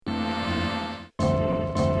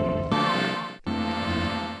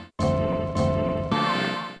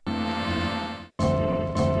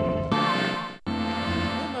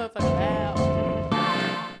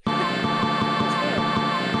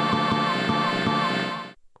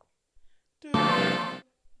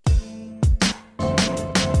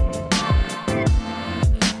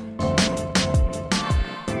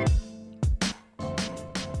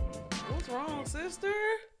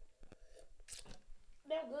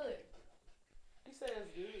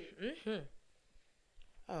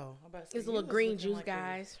Oh, I'm about to say, It's a little green juice, like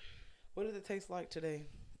guys. What does it taste like today?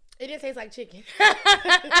 It didn't taste like chicken.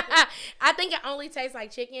 I think it only tastes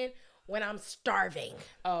like chicken when I'm starving.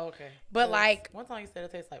 Oh, okay. But like one time you said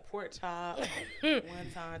it tastes like pork chop.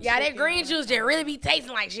 One time, yeah, that green juice just really be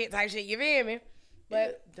tasting like shit type shit. You feel me?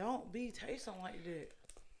 But don't be tasting like that.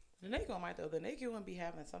 The naked one might though. The naked one be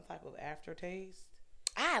having some type of aftertaste.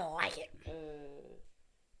 I like it.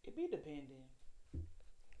 It be depending.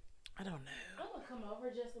 I don't know. I'm gonna come over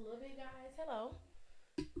just a little bit, guys. Hello.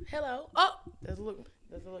 Oh, Does it look?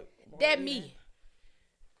 That even? Me.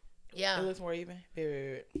 Yeah. It looks more even.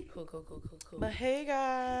 Very. Cool. But hey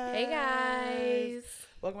guys.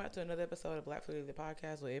 Welcome back to another episode of Black Food, the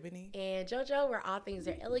podcast with Ebony and JoJo, where all things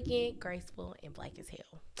are elegant, graceful, and black as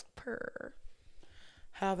hell. Purr.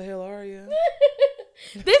 How the hell are you?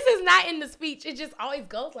 This is not in the speech. It just always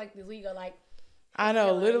goes like this. We go like. I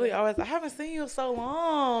know, literally always. I haven't seen you in so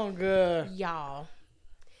long. Y'all.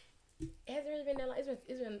 It hasn't really been that long.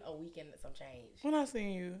 It's been a weekend and some change. When I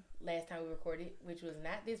seen you? Last time we recorded, which was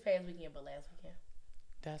not this past weekend, but last weekend.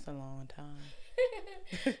 That's a long time.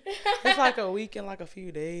 It's like a week and like a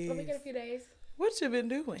few days. A week and a few days. What you been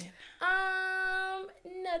doing?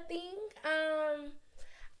 Nothing.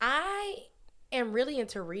 I am really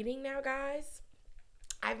into reading now, guys.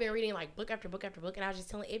 I've been reading like book after book after book, and I was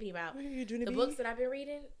just telling Ebony about the books that I've been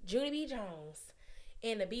reading. Junie B. Jones,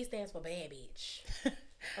 and the B stands for bad bitch.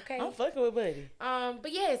 Okay, I'm fucking with Buddy.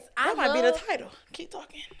 But yes, that might be the title. Keep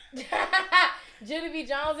talking. Junie B.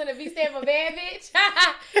 Jones and the B stand for bad bitch.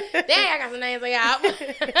 Dang, I got some names like y'all.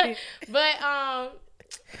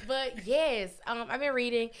 But yes, I've been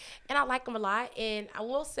reading, and I like them a lot. And I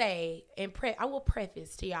will say, I will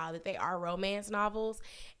preface to y'all that they are romance novels,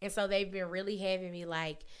 and so they've been really having me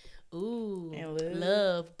like, ooh,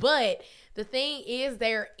 love. But the thing is,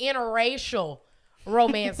 they're interracial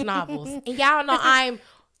romance novels, and y'all know I'm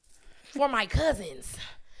for my cousins.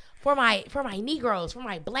 For my Negroes, for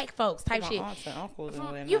my black folks type shit. Aunts and uncles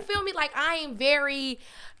you feel me? Like I am very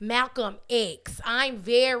Malcolm X. I'm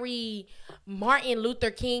very Martin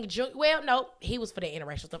Luther King Jr. Well, no, he was for the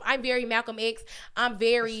interracial stuff. I'm very Malcolm X. I'm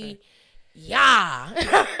very yeah.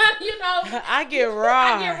 You know. I get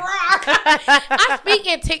raw. I speak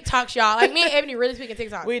in TikToks, y'all. Like me and Ebony really speak in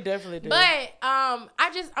TikToks. We definitely do. But I'm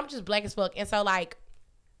just black as fuck, and so like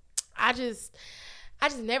I just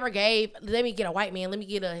never gave, let me get a white man, let me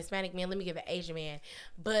get a Hispanic man, let me get an Asian man.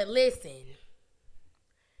 But listen,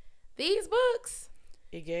 these books,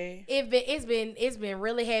 it's been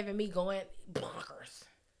really having me going bonkers.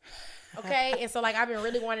 Okay? And so like I've been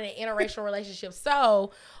really wanting an interracial relationship.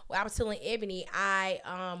 So I was telling Ebony, I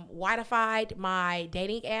whiteified my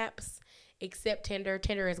dating apps. Except Tinder.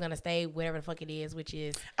 Tinder is going to stay whatever the fuck it is, which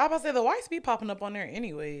is... I was about to say, the whites be popping up on there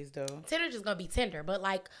anyways, though. Tinder just going to be Tinder. But,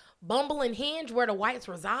 like, Bumble and Hinge, where the whites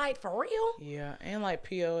reside, for real? Yeah, and, like,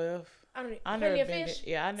 POF. I Plenty of Fish?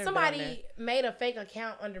 Yeah, I never Somebody made a fake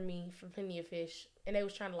account under me for Plenty of Fish, and they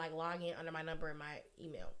was trying to, like, log in under my number and my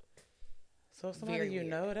email. So somebody you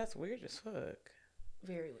know? That's weird as fuck.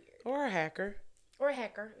 Very weird. Or a hacker.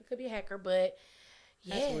 It could be a hacker, but,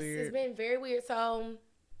 yes, it's been very weird. So...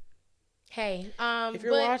 Hey, if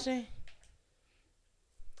you're watching,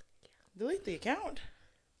 delete the account.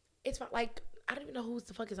 It's like I don't even know who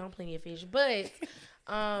the fuck is on Plenty of Fish, but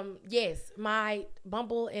yes, my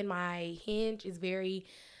Bumble and my Hinge is very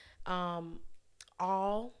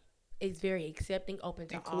it's very accepting, open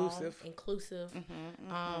to inclusive.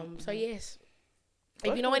 So yes,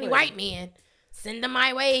 if you know any white men, send them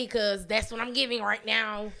my way because that's what I'm giving right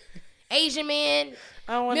now. Asian man,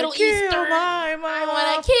 Middle Eastern. I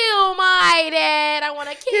want to kill my dad. I want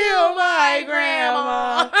to kill my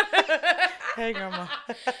grandma. Hey, grandma.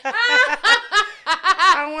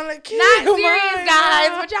 I want to kill Not serious, guys,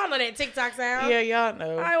 but y'all know that TikTok sound. Yeah, y'all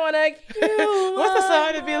know. I want to kill What's the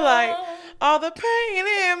song to be like? All the pain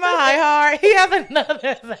in my heart. He has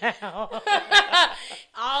another sound.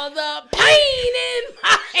 All the pain in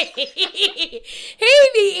my He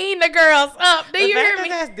be eating the girls up. Do you hear me?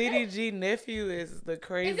 That's DDG nephew is the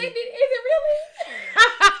crazy. Is it really?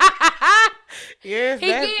 Yes, he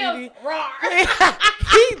gives roar.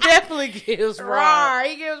 He definitely gives roar.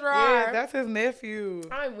 He gives roar. Yeah, that's his nephew.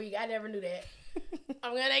 I'm weak. I never knew that.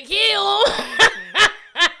 I'm gonna kill him.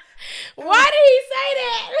 Why did he say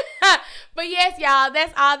that? But yes, y'all,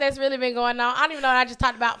 that's all that's really been going on. I don't even know what I just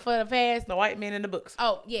talked about for the past. The white men in the books.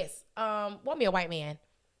 Oh, yes. Want me a white man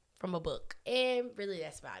from a book. And really,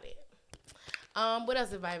 that's about it. What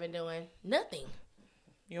else have I been doing? Nothing.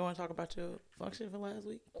 You want to talk about your function for last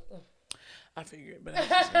week? I figured, but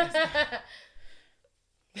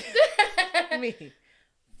me. Fuck.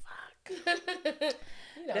 You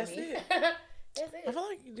know That's me. it. That's it. I feel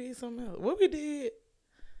like you did something else. What we did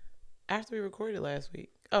after we recorded last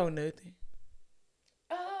week? Oh, nothing.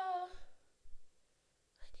 What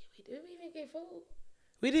did we do? Did we even get food?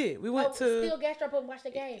 We did. We went to Still gastro and watch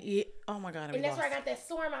the game. Yeah. Oh my god. And that's where I got that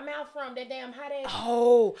sore in my mouth from, that damn hot ass.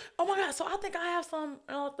 Oh my god. So I think I have some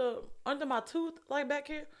under my tooth, like back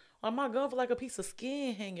here, on my gum, for like a piece of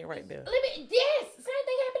skin hanging right there. Yes, same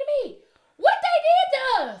thing happened to me. What they did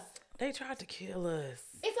to us? They tried to kill us.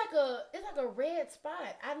 It's like a red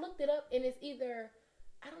spot. I looked it up and it's either,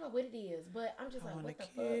 I don't know what it is, but I'm just like, what the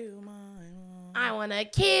fuck? My mom. I wanna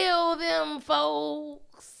kill them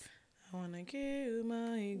folks. I wanna kill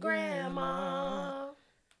my Grandma.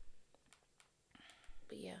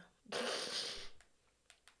 But yeah.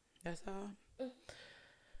 That's all.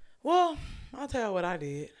 Well, I'll tell you what I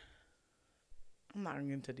did. I'm not gonna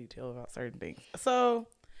get into detail about certain things. So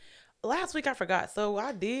last week I forgot. So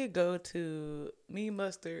I did go to me,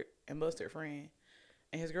 Mustard, and Mustard friend,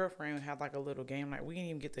 and his girlfriend had like a little game. Like we didn't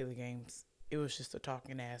even get to the games. It was just a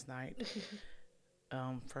talking ass night.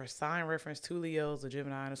 For sign reference, 2 Leos, a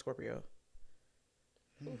Gemini, and a Scorpio.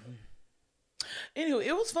 Mm-hmm. Anyway,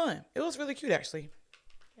 it was fun. It was really cute, actually.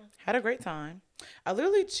 Yeah. Had a great time. I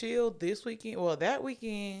literally chilled this weekend. Well, that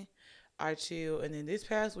weekend I chilled, and then this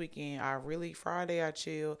past weekend Friday I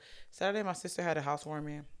chilled. Saturday my sister had a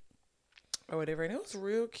housewarming or whatever, and it was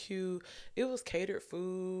real cute. It was catered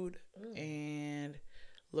food and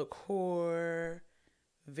liqueur.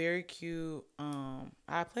 Very cute.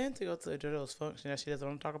 I plan to go to JoJo's function that she doesn't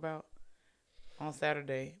want to talk about on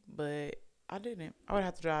Saturday, but I didn't. I would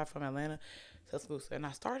have to drive from Atlanta to Tuscaloosa, and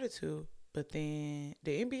I started to, but then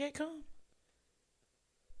the NBA come.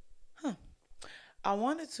 I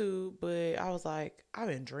wanted to, but I was like, I've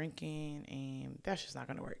been drinking, and that's just not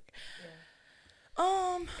gonna work.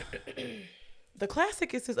 Yeah. The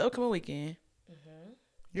Classic is this upcoming weekend. Mm-hmm.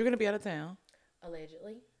 You're gonna be out of town.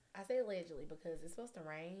 Allegedly. I say allegedly because it's supposed to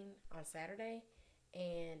rain on Saturday,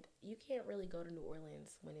 and you can't really go to New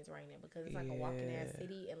Orleans when it's raining because it's like a walking ass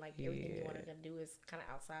city, and like everything you want to do is kind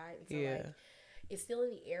of outside. And so like it's still in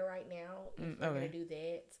the air right now. If we're gonna do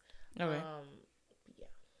that. Okay. Yeah.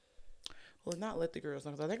 Well, not let the girls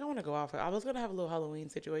know because I think I want to go out. I was gonna have a little Halloween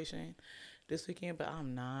situation this weekend, but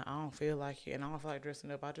I'm not. I don't feel like it, and I don't feel like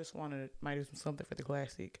dressing up. I just might do something for the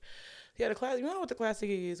Classic. Yeah, the Classic. You know what the Classic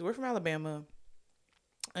is? We're from Alabama.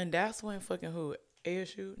 And that's when fucking who?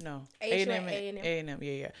 ASU? No. A&M. A&M.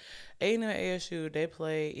 Yeah. A&M and ASU, they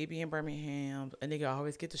play. It be in Birmingham. A nigga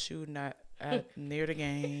always get the shooting at near the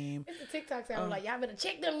game. It's a TikTok sound like, y'all better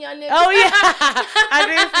check them young niggas. Oh, yeah. I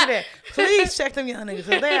did see that. Please check them young niggas.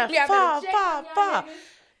 So they are far.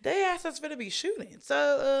 They asked us for to be shooting.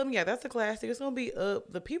 So, yeah, that's the Classic. It's going to be up.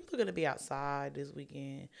 The people are going to be outside this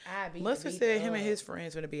weekend. Mustard said him and his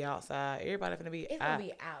friends going to be outside. Everybody going to be outside. It's going to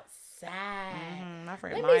be outside. My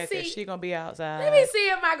friend Maya said she gonna be outside. Let me see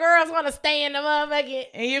if my girls want to stay in the motherfucking.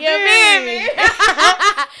 And you feel me?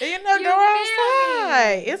 You know, go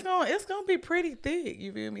outside. It's gonna be pretty thick.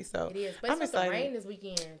 You feel me? So it is. But it's supposed to rain this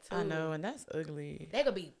weekend too. I know, and that's ugly. They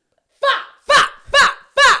gonna be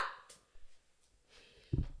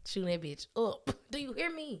shooting that bitch up. Do you hear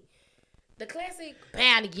me? The Classic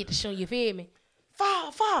bound to get to show. You feel me?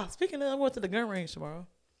 Fire. Speaking of, I went to the gun range tomorrow.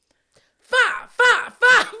 Fire.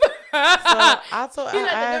 So I told you know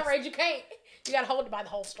the gun range, you can't. You gotta hold it by the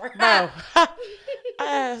whole string. No. I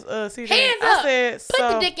asked CJ. Hands up. I said, put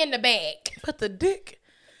the dick in the bag. Put the dick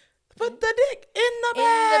in the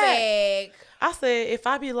bag. I said, if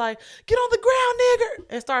I be like, get on the ground, nigger,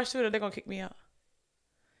 and start shooting, they're gonna kick me out.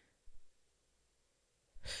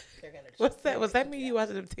 What's that? Was that me? You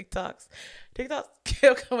watching them TikToks? TikToks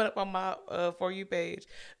kept coming up on my For You page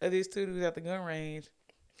of these two dudes at the gun range.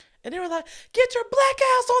 And they were like, get your black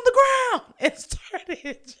ass on the ground. And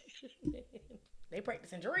started. They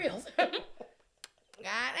practicing drills.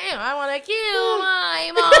 Goddamn, I want to kill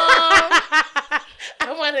my mom.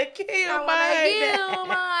 I want to kill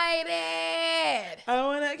my dad. I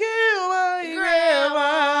want to kill my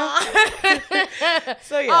grandma.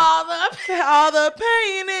 So yeah. All the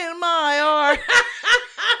pain in my heart.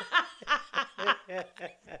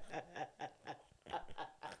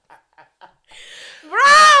 Bro,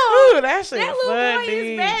 ooh, that shit little funny. boy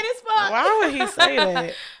is bad as fuck. Why would he say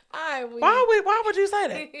that? Why would you say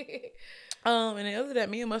that? And then other than that,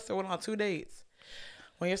 me and Mustard went on 2 dates.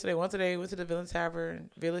 One yesterday, one today. Went to the Village Tavern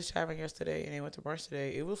yesterday, and then went to brunch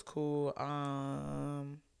today. It was cool.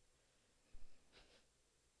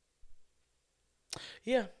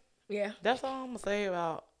 Yeah. That's all I'm gonna say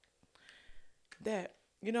about that.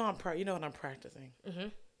 You know what I'm practicing. Mm-hmm.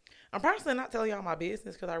 I'm personally not telling y'all my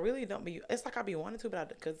business because I really don't be. It's like I be wanting to, but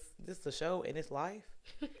because this is a show and it's life,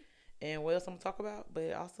 and what else I'm gonna talk about.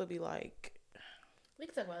 But also be like, we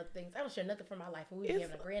can talk about other things. I don't share nothing from my life, and we be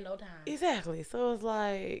having a grand old time. Exactly. So it's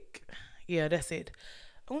like, yeah, that's it.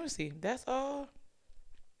 I want to see. That's all.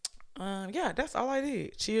 Yeah, that's all I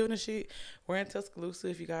did. Chill and shit. We're in Tuscaloosa.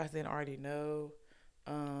 If you guys didn't already know,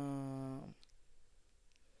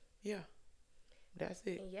 yeah, that's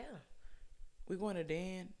it. Yeah, We going to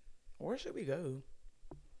Dan. Where should we go?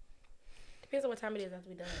 depends on what time it is after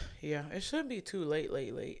we done. Yeah, it shouldn't be too late.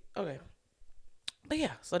 Okay. But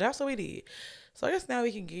yeah, so that's what we did. So I guess now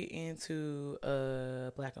we can get into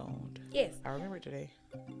black owned. Yes. I remember today.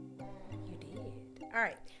 You did. All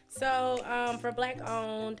right. So for black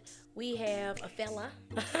owned, we have a fella.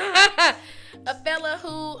 A fella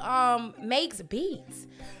who makes beats.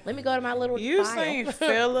 Let me go to my little You bio. saying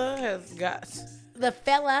fella has got The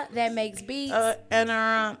fella that makes beats.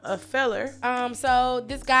 a feller. So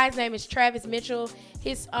this guy's name is Travis Mitchell.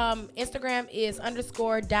 His Instagram is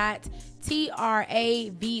 _TRAVOO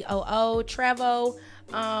Trevo.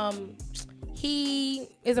 He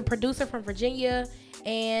is a producer from Virginia,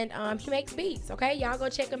 and he makes beats. Okay, y'all go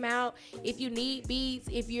check him out if you need beats.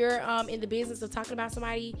 If you're in the business of talking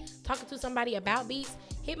to somebody about beats,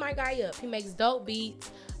 hit my guy up. He makes dope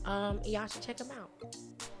beats. Y'all should check him out.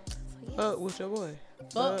 Fuck with your boy.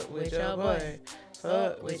 Fuck with your boy.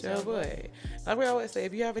 Fuck with your boy. Like we always say,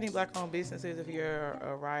 if you have any black-owned businesses, if you're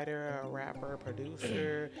a writer, a rapper, a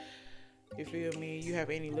producer, you feel me? You have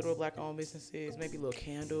any little black-owned businesses, maybe a little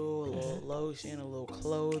candle, a little lotion, a little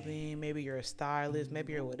clothing, maybe you're a stylist,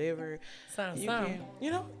 maybe you're whatever. Can,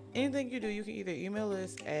 anything you do, you can either email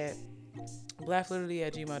us at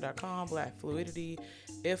blackfluidity@gmail.com, blackfluidity,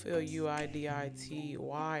 FLUIDITY,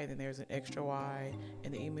 and then there's an extra Y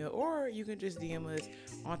in the email, or you can just DM us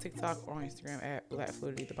on TikTok or Instagram at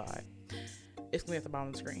blackfluiditythepod. It's gonna be at the bottom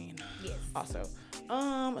of the screen. Yes. Also,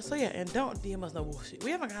 so yeah, and don't DM us no bullshit.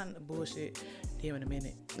 We haven't gotten bullshit DM in a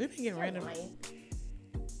minute. We've been getting random.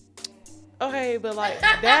 Okay, but like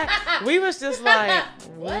that, we was just like,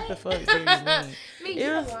 what the fuck do you mean?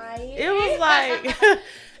 It was like,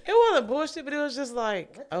 it wasn't bullshit, but it was just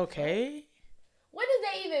like, okay. What does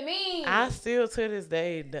that even mean? I still to this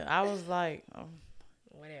day, I was like,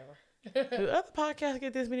 whatever. Do other podcasts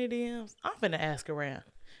get this many DMs? I'm finna ask around.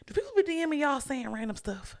 Do people be DMing y'all saying random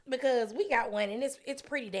stuff? Because we got one and it's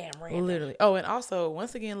pretty damn random. Literally. Oh, and also,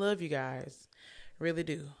 once again, love you guys. Really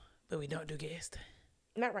do. But we don't do guests.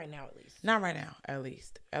 Not right now, at least. Not right now, at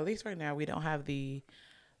least. At least right now, we don't have the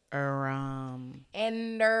oh,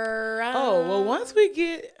 well, once we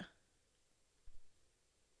get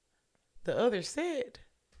the other set.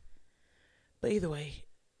 But either way,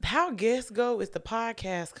 how guests go is the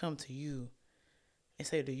podcast come to you and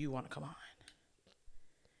say, do you want to come on?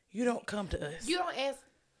 You don't come to us. You don't ask.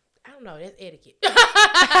 I don't know. That's etiquette.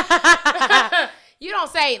 You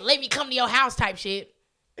don't say, let me come to your house type shit.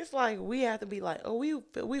 It's like we have to be like, oh, we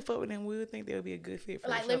fuck with them. We would think they would be a good fit for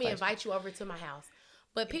like, let me invite you over to my house.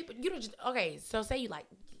 But people, you don't just, okay, so say you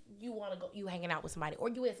want to go, you hanging out with somebody, or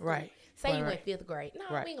you at school. Right. Say you in 5th grade. No,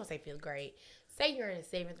 we ain't going to say 5th grade. Say you're in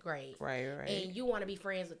 7th grade. Right. And you want to be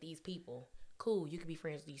friends with these people. Cool, you can be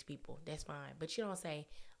friends with these people. That's fine. But you don't say,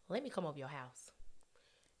 let me come over your house.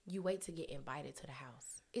 You wait to get invited to the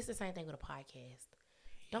house. It's the same thing with a podcast.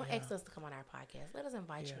 Don't ask us to come on our podcast. Let us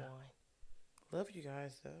invite you on. Love you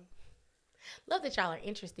guys, though. Love that y'all are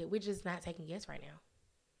interested. We're just not taking guests right now.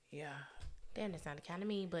 Yeah. Damn, that sounded kind of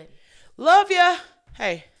mean, but. Love ya.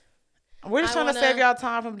 Hey, we're just trying to save y'all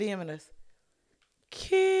time from DMing us.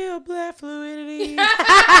 Kill black fluidity.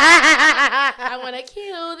 I want to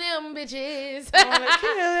kill them bitches. I want to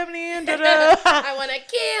kill them I want to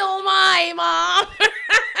kill my mom.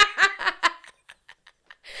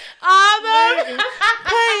 All the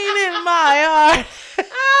pain in my heart.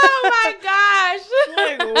 Oh my gosh.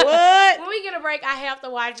 Like what? When we get a break, I have to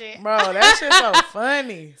watch it. Bro, that shit's so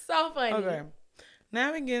funny. So funny. Okay.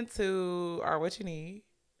 Now we get into our what you need.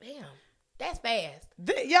 Damn. That's fast.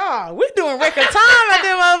 Y'all, we doing record time at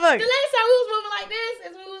them motherfuckers. The last time we was moving like this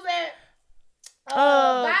is we was at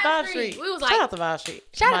Vibe Street. We was like, shout out to Vibe Street.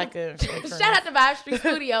 Shout out to Vibe Street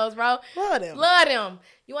Studios, bro. Love them. Love them.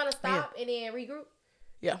 You want to stop and then regroup?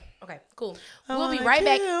 Yeah. Okay, cool. We'll be right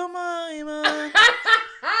back. My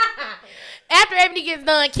After Ebony gets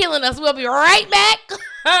done killing us, we'll be right back.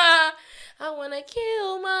 I want to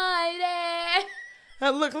kill my dad.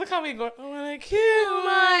 Look how we go. I want to kill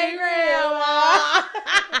my grandma.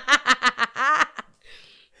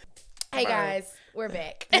 Hey guys, we're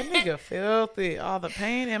back. That nigga filthy. All the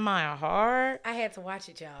pain in my heart. I had to watch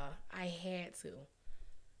it, y'all. I had to.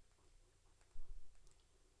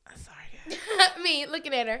 So Me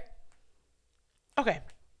looking at her. Okay.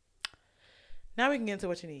 Now we can get into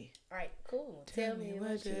what you need. All right, cool. Tell me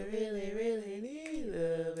what you really, really need,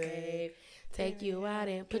 love, babe. Take you out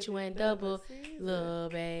and put you in double,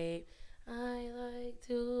 love, babe. I like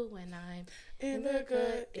to when I'm in the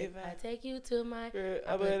cut. If I take you to my, I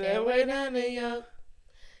put that way down in your.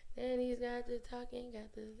 Then he's got the talking,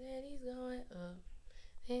 got the, then he's going up.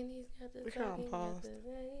 Then he's got the talking, got the,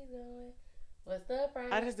 then he's going. What's the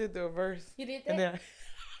price? I just did the reverse. You did that? And then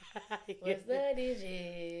What's the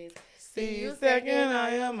digits? See you second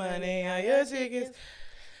on your money, on your chickens.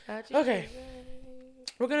 Okay.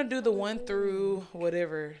 We're going to do the 1 through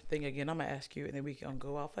whatever thing again. I'm going to ask you, and then we can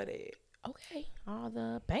go off of that. Okay. All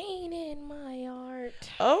the pain in my heart.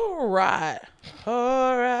 All right.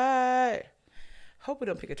 All right. Hope we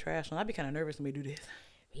don't pick a trash one. I'd be kind of nervous when we do this.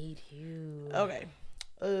 Me too. Okay.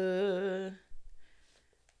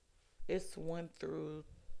 It's 1 through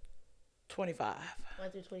 25.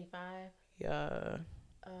 1 through 25. Yeah.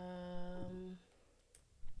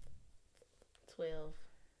 12.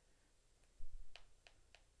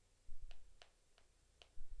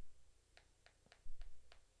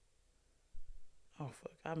 Oh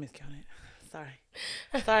fuck! I miscounted.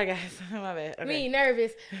 Sorry guys. My bad. Okay. Me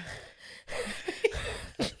nervous.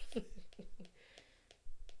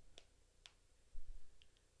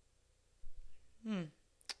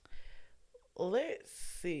 Let's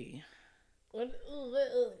see. Because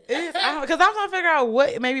I'm trying to figure out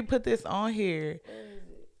what maybe put this on here.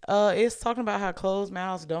 It's talking about how closed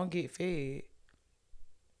mouths don't get fed.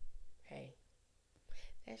 Hey,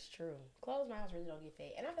 that's true. Closed mouths really don't get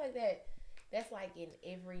fed, and I feel like that's like in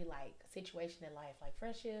every like situation in life, like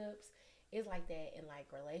friendships. It's like that in like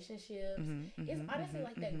relationships. It's honestly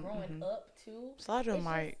like that growing up too. Slide your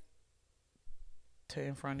mic to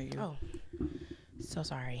in front of you. Oh, so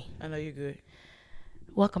sorry. I know you're good.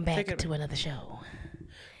 Welcome back to another show.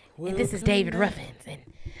 And this is David Ruffins, and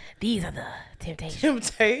these are the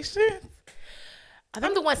Temptations.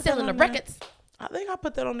 I'm the one selling the records. I think I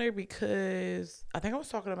put that on there because I think I was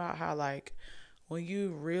talking about how like when you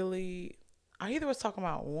really, I either was talking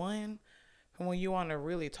about one from when you want to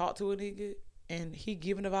really talk to a nigga and he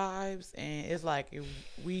giving the vibes and it's like if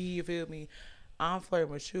you feel me, I'm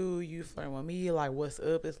flirting with you, you flirting with me, like what's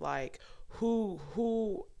up? It's like who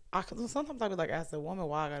sometimes I be like, as a woman,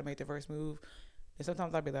 why I gotta make the first move? And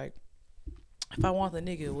sometimes I be like, if I want the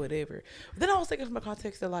nigga, whatever. But then I was thinking from a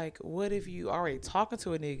context of like, what if you already talking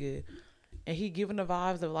to a nigga and he giving the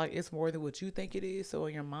vibes of like it's more than what you think it is? So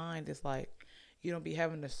in your mind, it's like you don't be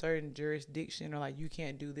having a certain jurisdiction or like you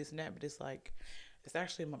can't do this and that, but it's like it's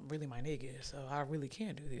actually really my nigga, so I really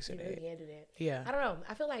can do this or that. Really can do that. Yeah. I don't know.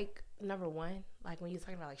 I feel like number one, like when you're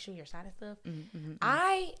talking about like shooting your shot and stuff,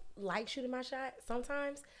 I like shooting my shot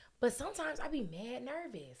sometimes, but sometimes I be mad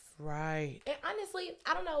nervous. Right. And honestly,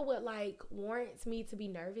 I don't know what like warrants me to be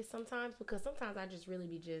nervous sometimes because sometimes I just really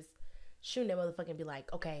be just shooting that motherfucker and be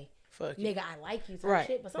like, okay, fuck nigga, you. I like you type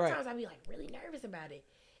shit. But sometimes I be like really nervous about it.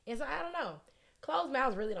 And so I don't know. Closed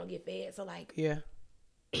mouths really don't get fed. So like, yeah.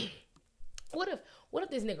 What if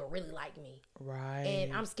this nigga really like me? Right.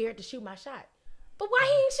 And I'm scared to shoot my shot. But why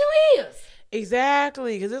he ain't shoot his?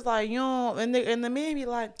 Exactly. Because it's like, you know, and the men be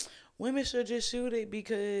like, women should just shoot it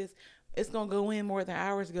because it's going to go in more than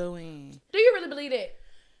ours go in. Do you really believe that?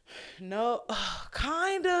 No.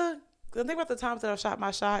 Kind of. I think about the times that I've shot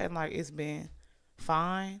my shot and like it's been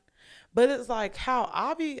fine. But it's like how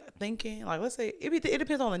I be thinking, like let's say, it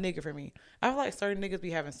depends on the nigga for me. I feel like certain niggas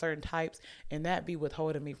be having certain types and that be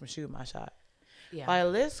withholding me from shooting my shot. Yeah. Like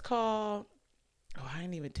let's call, I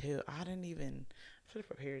should have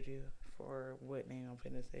prepared you for what name I'm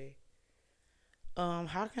finna say.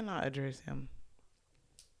 How can I address him?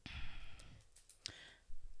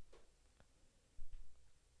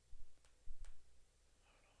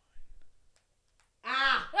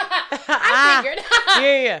 I figured.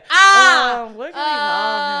 Yeah. What can we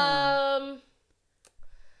call him?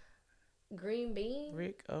 Green bean.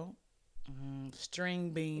 Rick. String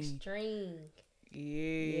bean. String.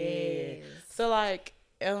 Yeah. Yes. So like,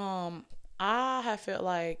 I have felt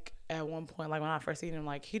like at one point, like when I first seen him,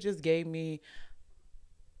 like he just gave me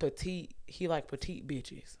petite. He like petite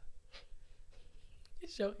bitches.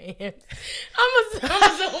 Show hands. I'm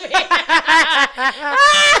assuming.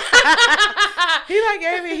 He like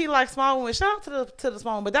gave me. He like small women. Shout out to the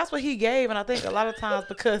small women, but that's what he gave, and I think a lot of times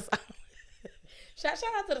because. Shout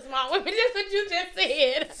out to the small women. That's what you just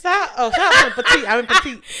said. Shout out to the petite. I mean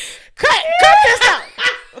petite. Cut this out.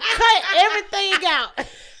 Cut everything out.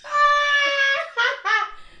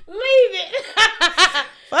 Leave it.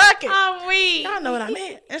 Fuck it. I'm weak. Y'all know what I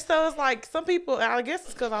meant. And so it's like some people. I guess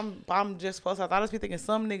it's because I'm just supposed to. I just be thinking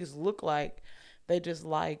some niggas look like they just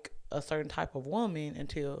like a certain type of woman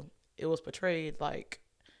until it was portrayed like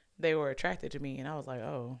they were attracted to me, and I was like,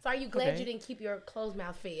 oh. So are you glad okay. you didn't keep your closed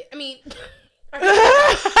mouth fed? I mean,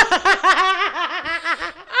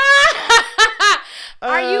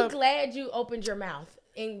 are you glad you opened your mouth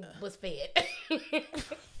and was fed?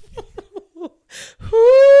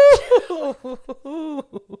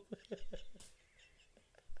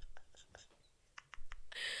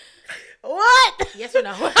 What? Yes or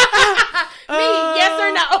no? Me, yes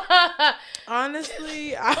or no?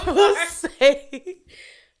 Honestly, I would say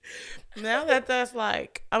now that's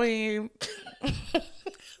like, I mean,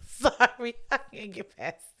 sorry, I can't get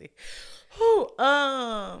past it.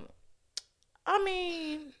 I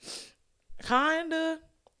mean, kinda,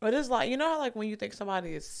 but it's like, you know how like when you think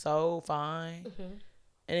somebody is so fine, and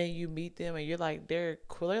then you meet them and you're like they're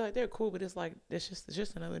cool, they're cool, but it's like it's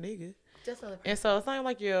just another nigga. Just another person. And so it's not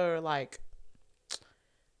like you're like.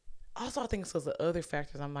 Also, I think it's because the other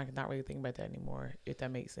factors, I'm like not really thinking about that anymore, if that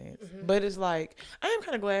makes sense. But it's like, I am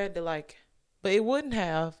kind of glad that like, but it wouldn't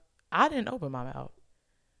have, I didn't open my mouth.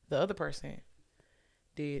 The other person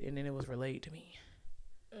did, and then it was relayed to me.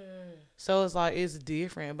 So it's like, it's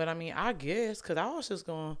different. But I mean, I guess, because I was just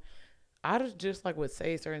going, I just like would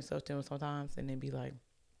say certain stuff to him sometimes and then be like,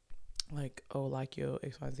 oh, like your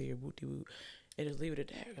XYZ or booty boot. And just leave it at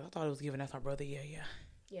that. I thought it was giving, that's my brother. Yeah.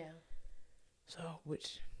 So,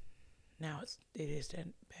 which... Now it is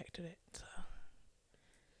then back to that. So.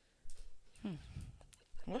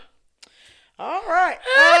 Well, all right.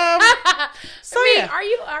 So I mean,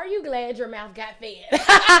 yeah. are you glad your mouth got fed?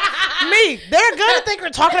 Me, they're gonna think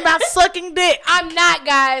we're talking about sucking dick. I'm not,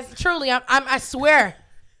 guys. Truly, I swear,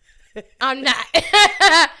 I'm not.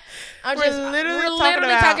 We're literally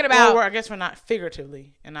talking about. Well, I guess we're not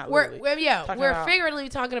figuratively and not literally. We're figuratively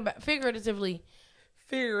talking about figuratively.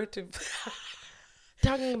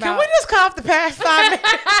 Talking about. Can we just call off the past 5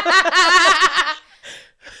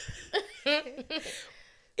 minutes?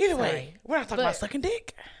 Either way, we're not talking about sucking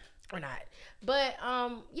dick. We're not. But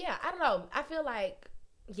yeah, I don't know. I feel like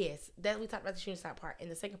yes, that we talked about the shooting star part. In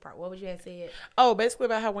the second part, what would you have said? Oh, basically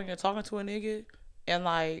about how when you're talking to a nigga and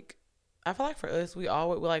like, I feel like for us,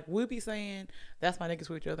 we be saying that's my niggas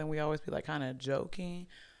with each other, and we always be like kind of joking.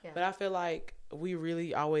 Yeah. But I feel like we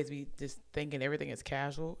really always be just thinking everything is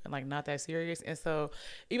casual and like not that serious. And so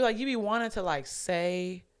you be wanting to like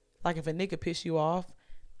say, like if a nigga piss you off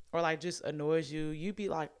or like just annoys you, you be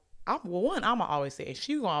like, I'ma always say,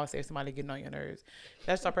 she gonna always say if somebody getting on your nerves.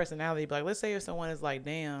 That's our personality. But like, let's say if someone is like,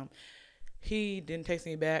 damn, he didn't text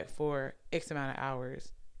me back for X amount of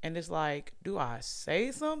hours. And it's like, do I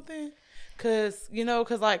say something? Cause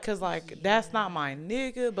that's not my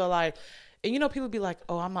nigga. But like, and people be like,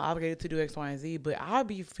 oh, I'm not obligated to do X, Y, and Z. But I'll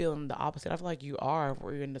be feeling the opposite. I feel like you are if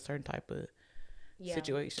we're in a certain type of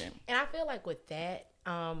situation. And I feel like with that,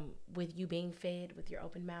 with you being fed with your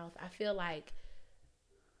open mouth, I feel like.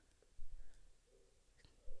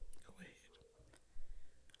 Go ahead.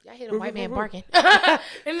 Y'all hear the white man barking.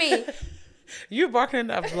 And me. You barking in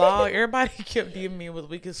that vlog. Everybody kept DMing me was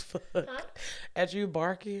weak as fuck. At you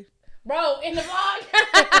barking. Bro, in the vlog.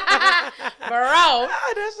 Bro.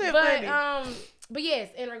 Oh, that shit funny. But yes,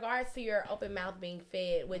 in regards to your open mouth being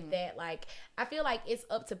fed with that, like, I feel like it's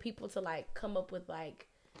up to people to like come up with like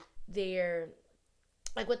their,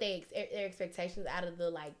 like what their expectations out of the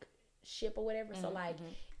like ship or whatever. So like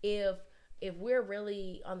if we're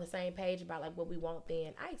really on the same page about like what we want,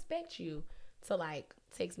 then I expect you to like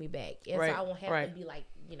text me back. And so I won't have to be like,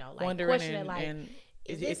 like wondering questioning like,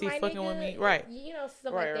 is he fucking nigga? With me? Right.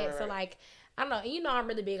 Stuff like that. Right. So like, I don't know. I'm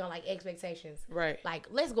really big on like expectations. Right. Like,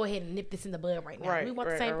 let's go ahead and nip this in the bud right now. Right. We want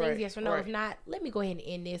the same things, yes or no. Right. If not, let me go ahead and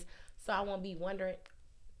end this. So I won't be wondering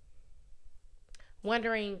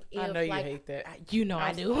if I know you hate that. I do.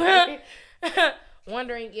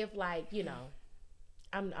 Wondering if like,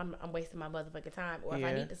 I'm wasting my motherfucking time or if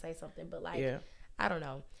I need to say something. But like, I don't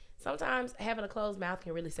know. Sometimes having a closed mouth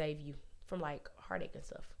can really save you from like heartache and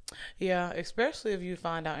stuff. Yeah, especially if you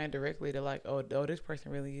find out indirectly that like, oh, this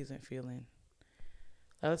person really isn't feeling.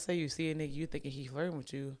 Let's say you see a nigga, you thinking he flirting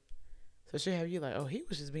with you, so she'll have you like, oh, he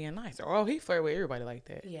was just being nice, or oh, he flirt with everybody like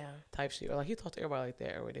that, type shit, or like he talked to everybody like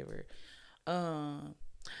that, or whatever.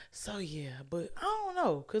 So yeah, but I don't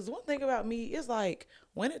know, cause one thing about me is like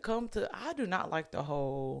when it comes to, I do not like the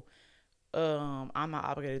whole. I'm not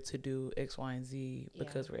obligated to do X, Y, and Z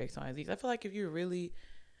because we're X, Y, and Z. I feel like if you really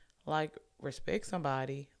like respect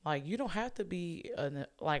somebody, like you don't have to be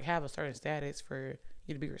like have a certain status for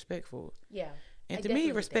you to be respectful. Yeah. And to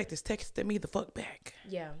me, respect is texting me the fuck back.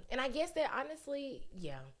 Yeah. And I guess that honestly,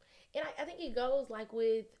 and I think it goes like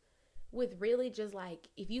with with really just like,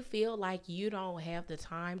 if you feel like you don't have the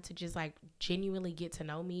time to just like genuinely get to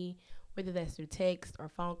know me, whether that's through text or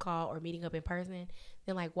phone call or meeting up in person,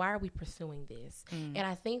 then like, why are we pursuing this? And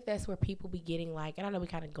I think that's where people be getting like, and I know we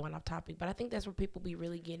kind of going off topic, but I think that's where people be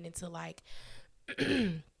really getting into like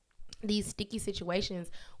these sticky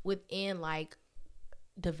situations within like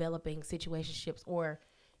developing situationships or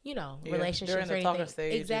relationships or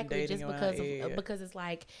anything. Exactly, just because it's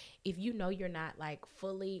like, if you're not like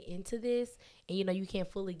fully into this, and you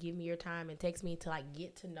can't fully give me your time and text me to like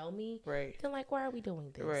get to know me, right? Then like, why are we doing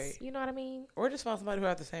this? Right. You know what I mean? Or just find somebody who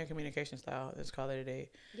has the same communication style. Let's call it a day.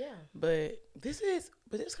 Yeah. But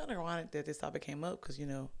it's kind of ironic that this topic came up because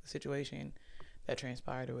the situation that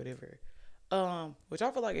transpired or whatever. Which I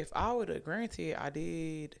feel like if I would have granted, I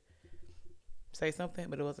did say something,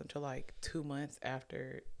 but it wasn't until like 2 months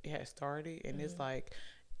after it had started, and it's like,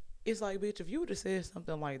 bitch, if you would have said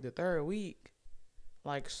something like the third week,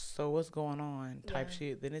 like, so what's going on type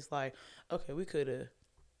shit, then it's like, okay, we could have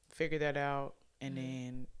figured that out, and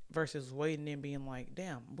then versus waiting and being like,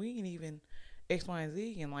 damn, we ain't even X, Y, and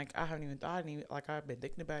Z, and like I haven't even thought, like I've been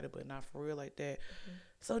thinking about it, but not for real like that.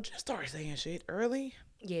 So just start saying shit early.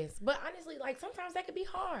 Yes, but honestly, like sometimes that could be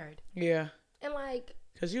hard. Yeah. And like,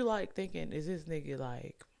 cause you like thinking, is this nigga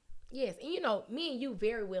like? Yes, and me and you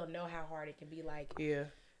very well know how hard it can be. Like, yeah,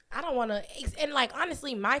 I don't want to, and like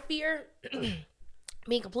honestly, my fear,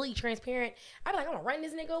 being completely transparent, I'd be like, I'm gonna run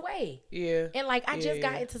this nigga away. Yeah, and like I just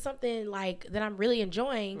got into something like that I'm really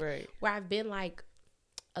enjoying, right? Where I've been like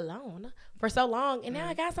alone for so long, and now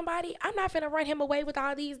I got somebody. I'm not finna run him away with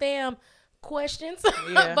all these damn questions.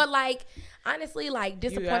 Yeah. But like honestly, like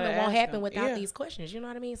disappointment won't happen without these questions. You know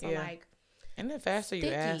what I mean? So like. And the faster you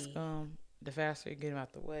ask them, the faster you get them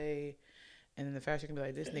out the way. And then the faster you can be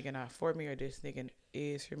like, this nigga not for me, or this nigga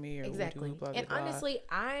is for me, or exactly. Blah, blah, and blah. Honestly,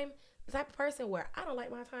 I'm the type of person where I don't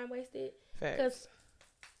like my time wasted. Because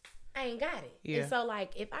I ain't got it. Yeah. And so,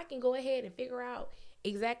 like, if I can go ahead and figure out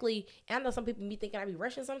exactly, and I know some people be thinking I be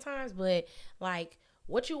rushing sometimes, but, like,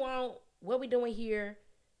 what you want, what we doing here,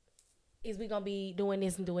 is we going to be doing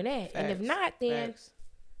this and doing that. Facts. And if not, then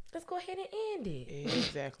let's go ahead and end it.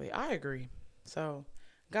 Exactly. I agree. So,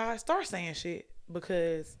 guys, start saying shit,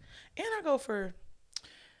 because, and I go for,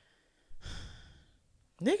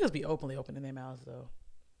 niggas be openly opening their mouths though.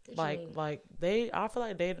 I feel like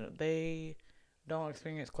they don't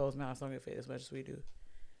experience closed mouths on their face as much as we do.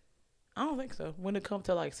 I don't think so. When it comes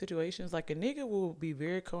to like situations, like a nigga will be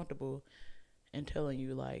very comfortable in telling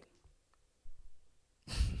you like,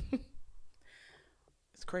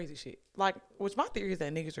 crazy shit. Like, which my theory is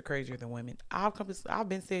that niggas are crazier than women. I've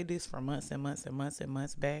been saying this for months and months and months and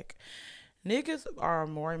months back. Niggas are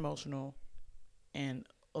more emotional and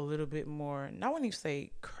a little bit more, I wouldn't even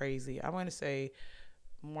say crazy, I want to say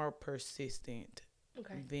more persistent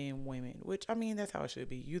than women, which I mean that's how it should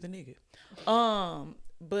be. You the nigga.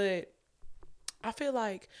 But I feel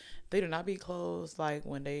like they do not be closed like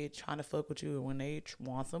when they trying to fuck with you, or when they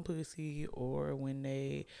want some pussy, or when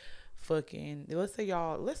they fucking, let's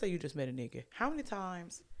say you just met a nigga. How many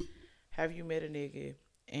times have you met a nigga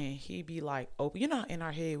and he be like open? In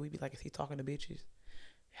our head we be like, is he talking to bitches?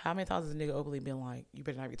 How many times has a nigga openly been like, you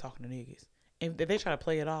better not be talking to niggas? And if they try to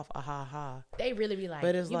play it off, they really be like, you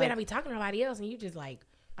better not be talking to nobody else, and you just like,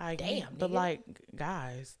 damn. But nigga, like,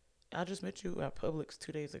 guys, I just met you at Publix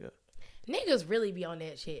 2 days ago. Niggas really be on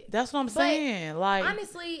that shit. That's what I'm saying. Like,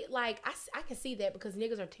 honestly, like I can see that because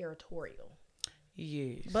niggas are territorial.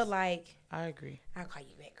 Yes. But like, I agree. I'll call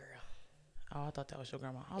you that girl. Oh, I thought that was your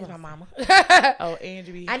grandma. It's my mama. Oh,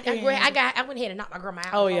 Angie. I went ahead and knocked my grandma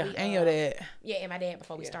out. Oh yeah, and your dad. Yeah, and my dad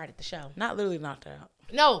before we started the show. Not literally knocked her out.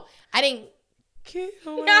 No, I didn't. I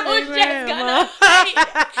was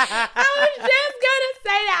just gonna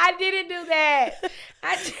say that I didn't do that.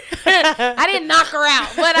 I didn't knock her out,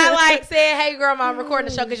 but I like said, "Hey, grandma, I'm recording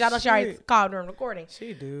the show," because y'all know she already called during recording.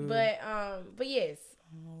 She do. But yes.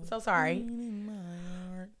 So sorry.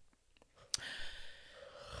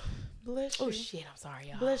 Bless you. Oh shit, I'm sorry,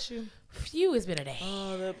 y'all. Bless you. Phew, it's been a day.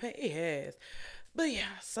 Oh, the pain it has. But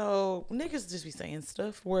yeah, so niggas just be saying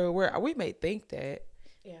stuff where we may think that,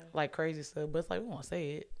 like crazy stuff, but it's like we won't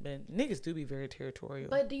say it. But niggas do be very territorial.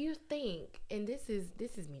 But do you think, and this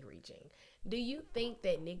is me reaching, do you think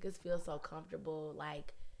that niggas feel so comfortable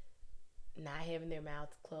like not having their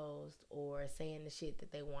mouths closed or saying the shit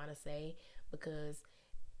that they want to say because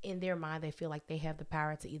in their mind they feel like they have the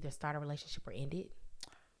power to either start a relationship or end it?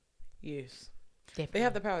 Yes. Definitely. They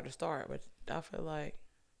have the power to start, but I feel like,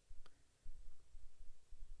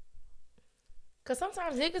 because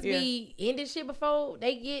sometimes niggas be ending shit before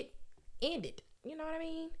they get ended. You know what I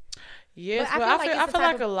mean? Yes, but I feel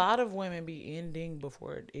like a lot of women be ending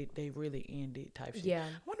before they really end it type shit. Yeah.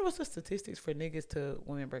 I wonder what's the statistics for niggas to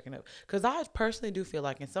women breaking up. Because I personally do feel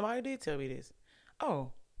like, and somebody did tell me this.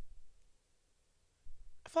 Oh,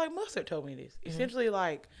 I feel like Mustard told me this. Essentially,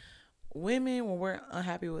 like, women, when we're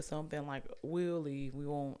unhappy with something, like, we'll leave. We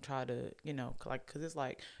won't try to, like, because it's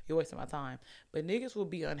like, you're wasting my time. But niggas will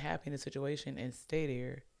be unhappy in a situation and stay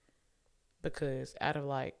there because out of,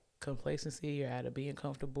 like, complacency or out of being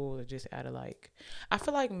comfortable or just out of, like, I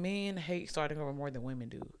feel like men hate starting over more than women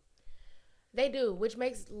do. They do, which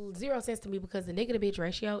makes zero sense to me because the nigga to bitch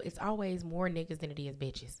ratio is always more niggas than it is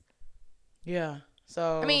bitches. Yeah.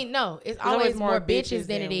 So I mean, no, it's always more bitches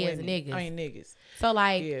than it is niggas. I mean, niggas. So,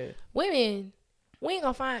 like, women, we ain't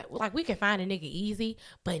gonna find, like, we can find a nigga easy,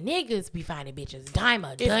 but niggas be finding bitches dime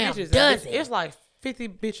a dozen. It's like 50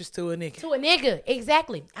 bitches to a nigga. To a nigga,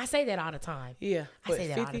 exactly. I say that all the time. Yeah. I say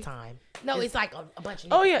that all the time. No, it's like a bunch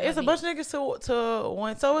of niggas. Oh, yeah, it's a bunch of niggas to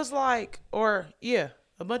one. So, it's like,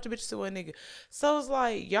 a bunch of bitches to one nigga. So, it's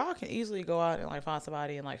like, y'all can easily go out and, like, find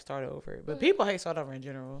somebody and, like, start over. But people hate start over in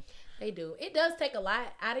general. They do. It does take a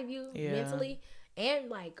lot out of you mentally and,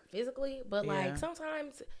 like, physically. But, like,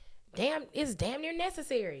 sometimes, it's damn near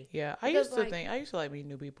necessary. Yeah. I used to like meeting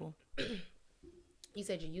new people. You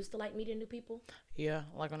said you used to like meeting new people? Yeah.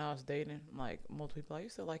 Like, when I was dating, like, multiple people, I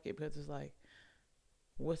used to like it because it's like,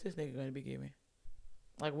 what's this nigga going to be giving?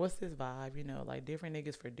 Like, what's this vibe? Like, different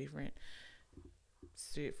niggas for different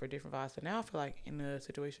shit, for different vibes. So now I feel like in the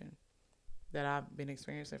situation that I've been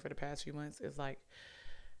experiencing for the past few months, it's like,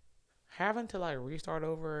 having to, like, restart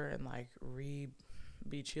over and, like,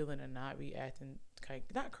 be chilling and not be acting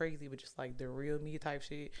not crazy, but just, like, the real me type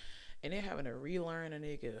shit. And then having to relearn a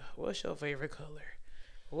nigga, what's your favorite color?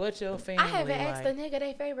 What's your family? I haven't asked a nigga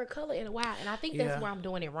their favorite color in a while, and I think that's where I'm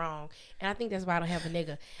doing it wrong. And I think that's why I don't have a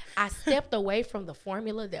nigga. I stepped away from the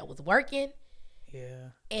formula that was working.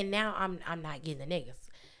 Yeah. And now I'm not getting the niggas.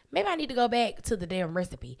 Maybe I need to go back to the damn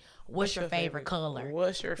recipe. What's your favorite color?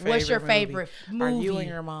 What's your favorite movie? Are you and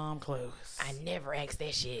your mom close? I never asked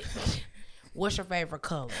that shit. What's your favorite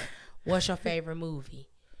color? What's your favorite movie?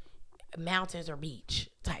 Mountains or beach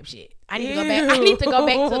type shit. I need to go back. I need to go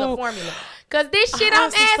back to the formula. Cause this shit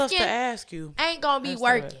I'm asking to ask you ain't gonna be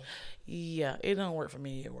working. Yeah, it don't work for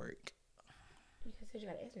me at work. You said you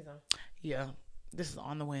gotta ask me something. Yeah. This is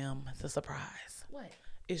on the whim. It's a surprise. What?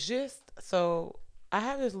 It's just so I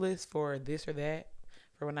have this list for this or that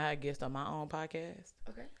for when I guest on my own podcast.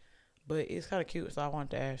 Okay. But it's kind of cute, so I wanted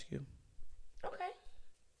to ask you. Okay.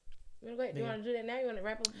 You want to go ahead? You want to do that now? You want to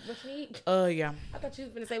wrap up what you need? Yeah. I thought you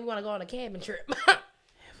was going to say we want to go on a cabin trip.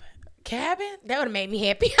 Cabin? That would have made me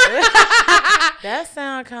happy. That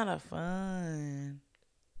sounds kind of fun.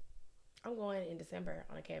 I'm going in December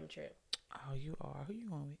on a cabin trip. Oh, you are? Who you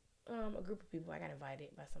going with? A group of people. I got invited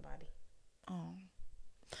by somebody. Oh.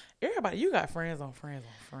 Everybody, you got friends on friends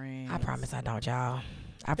on friends. I promise I don't, y'all.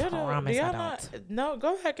 I promise I don't. No,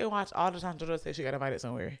 go back and watch all the time JoJo said she got invited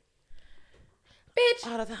somewhere. Bitch,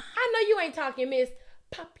 all the time. I know you ain't talking, Miss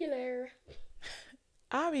Popular.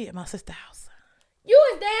 I'll be at my sister's house. You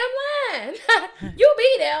is damn lying. You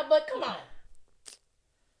be there, but come on.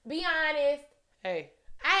 Be honest. Hey.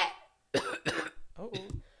 Oh.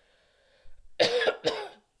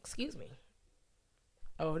 Excuse me.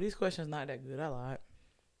 Oh, these questions not that good. I lied.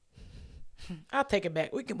 I'll take it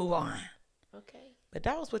back. We can move on. Okay. But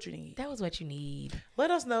that was what you need. That was what you need.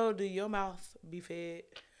 Let us know, do your mouth be fed?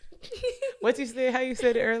 What you said, how you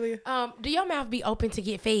said it earlier? Do your mouth be open to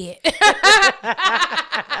get fed? Or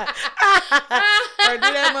do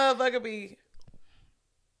that motherfucker be...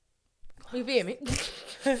 You feel me?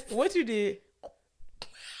 What you did?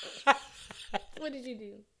 What did you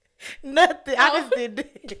do? Nothing. I just did this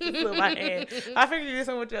with my hand. I figured you did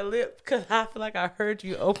something with your lip because I feel like I heard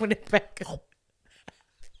you open it back up.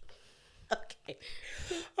 Okay.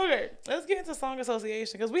 Let's get into song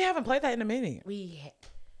association because we haven't played that in a minute. We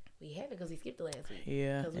haven't because we skipped the last week.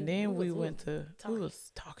 Yeah, and then we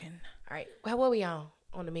was talking. All right. Well, what we on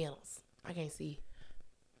the minutes? I can't see.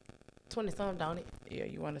 20-something, don't it? Yeah,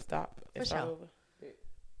 you want to stop and For start sure. over?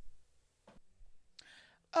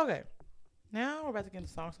 Okay. Now we're about to get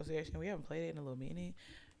into song association. We haven't played it in a little minute.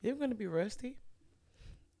 You're going to be rusty.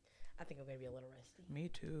 I think I'm going to be a little rusty. Me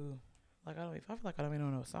too. Like I feel like I don't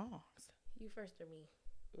even know no songs. You first or me?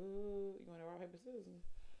 Ooh, you want to rock, paper, scissors?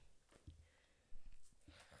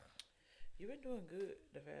 You've been doing good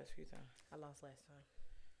the past few times. I lost last time.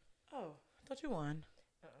 Oh, I thought you won.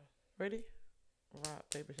 Ready? Rock,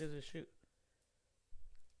 paper, scissors, shoot.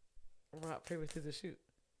 Rock, paper, scissors, shoot.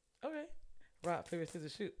 Okay. Rock, paper,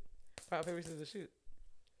 scissors, shoot. Rock, paper, scissors, shoot.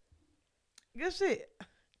 Good shit.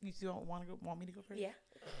 You still want me to go first? Yeah.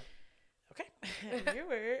 Okay. Your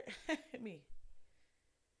word. Me.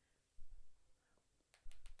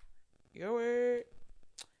 Your word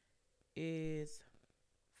is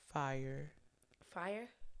fire. Fire.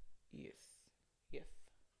 Yes. Yes.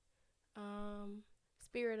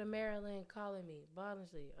 Spirit of Maryland calling me.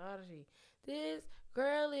 Honestly. This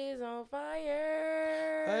girl is on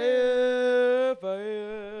fire. Fire.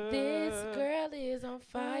 Fire. This girl is on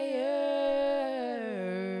fire.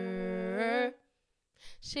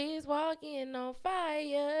 She's walking on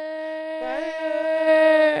fire.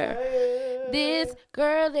 Fire. This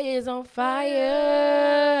girl is on fire.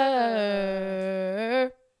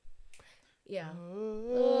 Yeah.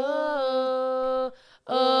 Oh,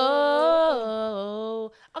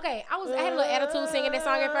 oh. Okay, I had a little attitude singing that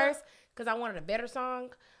song at first because I wanted a better song,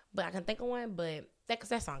 but I can think of one. But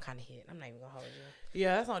that song kind of hit. I'm not even gonna hold you.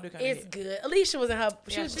 Yeah, that song do kind of It's good. Alicia was in her.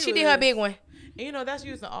 Yeah, She did her big one. And you know, that's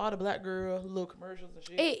using all the black girl little commercials and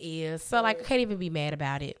shit. It is. So like, I can't even be mad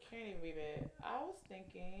about it. Can't even be bad.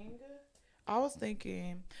 I was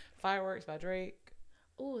thinking Fireworks by Drake.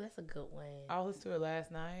 Ooh, that's a good one. I listened to it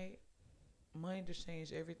last night. Money just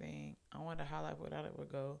changed everything. I wonder how life without it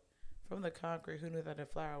would go. From the concrete, who knew that a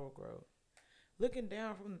flower would grow? Looking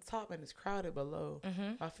down from the top and it's crowded below.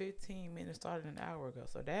 My 15 minutes started an hour ago.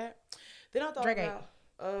 So that. Then I thought Drake about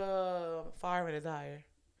Fire and Desire.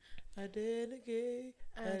 I dedicate.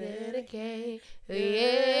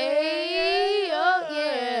 Yeah, oh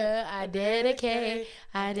yeah. I dedicate.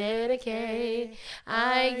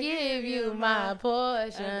 I give you my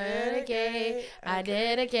portion. I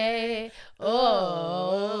dedicate.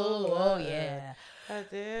 Oh yeah. I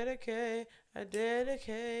dedicate. I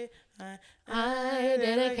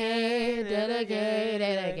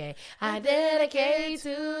dedicate to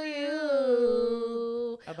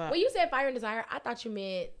you. When you said Fire and Desire, I thought you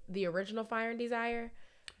meant the original Fire and Desire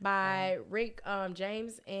by Rick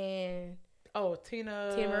James and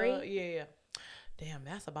Tina Marie. Yeah. Damn,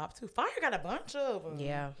 that's a bop too. Fire got a bunch of them.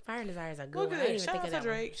 Yeah, Fire and Desire is a good Well, one. good. Shout out to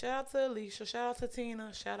Drake. Shout out to Alicia. Shout out to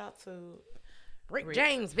Tina. Shout out to Rick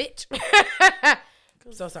James, bitch.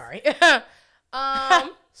 So sorry.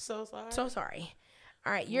 So sorry. So sorry.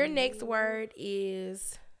 All right, your next word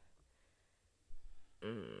is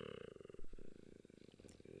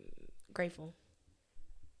grateful.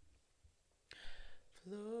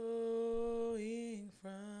 Flowing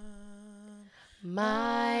from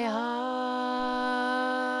my heart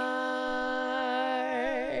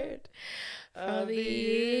from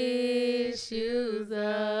the issues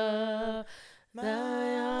of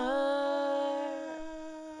my heart.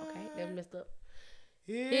 Okay, that messed up.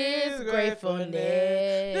 His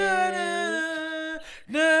gratefulness.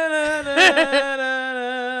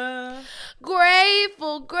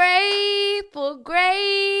 Grateful, grateful,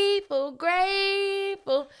 grateful,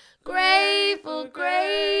 grateful, grateful,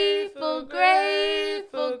 grateful,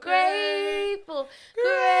 grateful, grateful,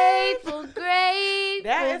 grateful, grateful.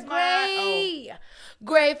 That is my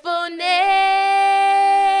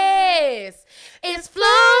gratefulness is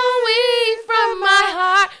flowing from my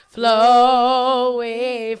heart,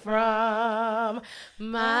 flowing from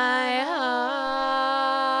my heart.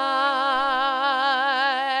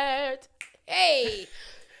 Hey,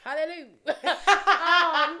 hallelujah.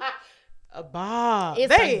 A bob.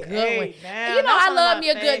 It's a good one. Man, you know I love me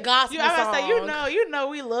a good gospel song. I say, you know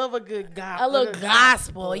we love a good gospel. A little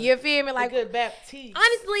gospel. You feel me? Like a good Baptiste.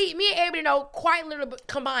 Honestly, me and Ebony know quite literally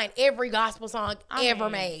combined every gospel song ever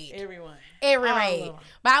made. Everyone. Ever made.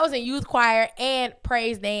 But I was in youth choir and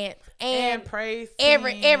praise dance and praise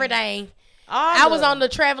everything. I was on the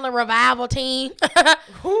traveling revival team.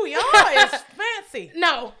 Who y'all is fancy?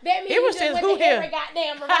 No, that means it was just who here? Every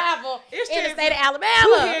goddamn revival in the just state of Alabama.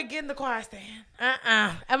 Who here getting the choir stand?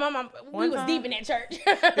 And my mom, we was deep in that church.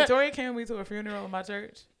 Victoria came with me to a funeral in my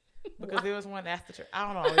church because there was one after church. I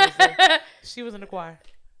don't know. What it was. She was in the choir.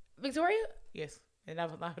 Victoria? Yes, and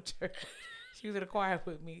that was not a church. She was in the choir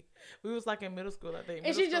with me. We was like in middle school, I think.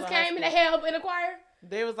 And she just came in to help in the choir?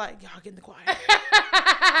 They was like, y'all get in the choir.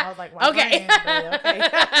 I was like, okay. Okay.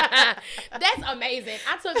 That's amazing.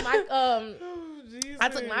 I took my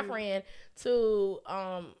my friend to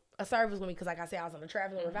a service with me because, like I said, I was on the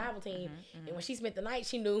traveling revival team. And when she spent the night,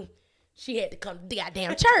 she knew she had to come to the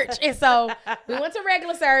goddamn church. And so we went to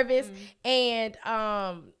regular service. And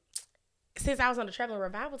since I was on the traveling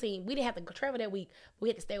revival team, we didn't have to travel that week. We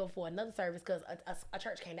had to stay over for another service because a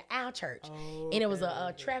church came to our church. And it was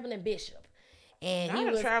a traveling bishop. And he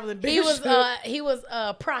was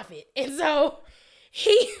a prophet. And so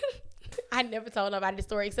I never told nobody the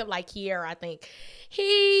story except like Kiera, I think.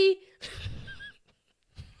 He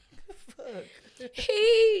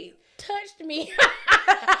touched me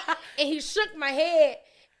and he shook my head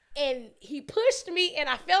and he pushed me, and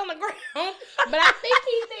I fell on the ground. But I think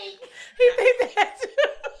He think that too.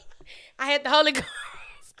 I had the Holy Ghost.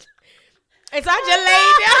 And so I just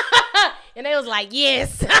laid down. And they was like,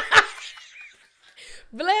 yes.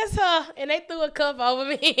 Bless her. And they threw a cup over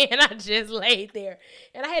me. And I just laid there.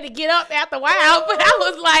 And I had to get up after a while. But I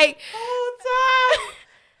was like, Whole time.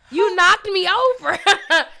 you knocked me over.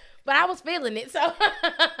 But I was feeling it. So,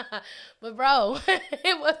 but bro,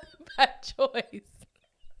 it wasn't by choice.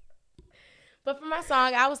 But for my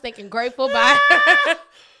song, I was thinking Grateful by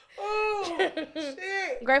Oh,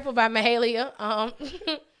 shit. Grateful by Mahalia.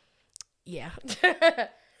 Yeah.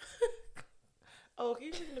 Oh, can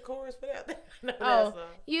you sing the chorus for that? No, Oh,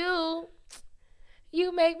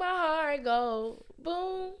 you make my heart go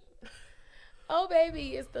boom. Oh,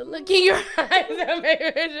 baby, it's the look in your eyes.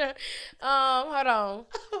 Hold on.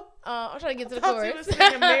 I'm trying to get to the chorus. You were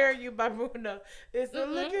singing "Marry You" by Bruno. It's the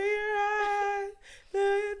look in your eyes.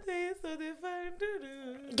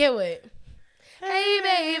 Get what? Hey,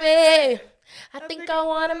 baby, I think I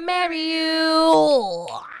want to marry you.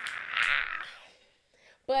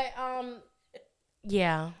 But,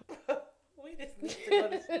 yeah. We just need to go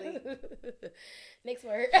to sleep. Next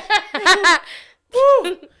word.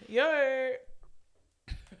 Woo! Your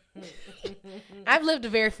I've lived a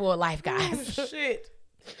very full life, guys. oh, shit.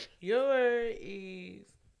 Your word is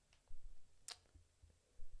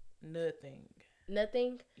nothing.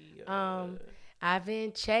 Nothing. Yeah. I've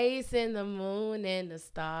been chasing the moon and the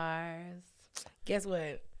stars. Guess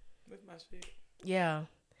what? That's my shit. Yeah.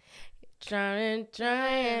 Trying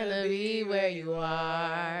to be where you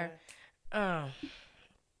are.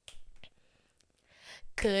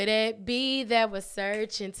 Could it be that we're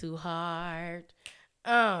searching too hard?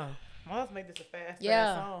 Well, let's make this a fast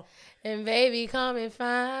song. And baby, come and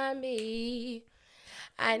find me.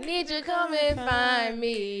 I need you to come and find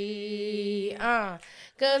me.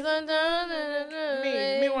 Cause I'm done.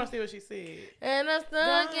 Me want to see what she said. And I'm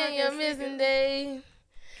stuck in your missing day.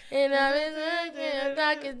 And I've been stuck in your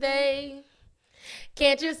darkest day.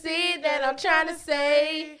 Can't you see that I'm trying to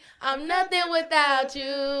say I'm nothing without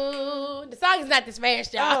you? The song is not this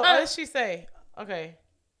fast, y'all. Oh, what did she say? Okay.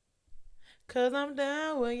 Cause I'm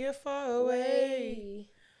down when you're far away.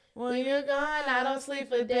 When you're gone, I don't sleep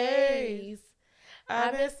for days.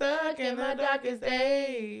 I've been stuck in my darkest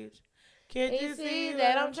age. Can't you see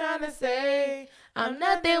that I'm trying to say I'm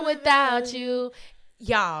nothing without you?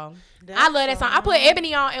 Y'all, I love that song. I put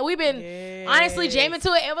Ebony on, and we've been honestly jamming to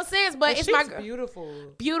it ever since. But it's my girl.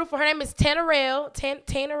 Beautiful. Her name is Tannerell.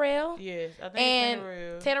 Tannerell. Yes, I think and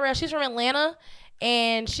Tannerell. Tannerell. She's from Atlanta,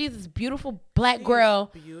 and she's this beautiful black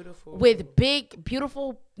girl beautiful. With big,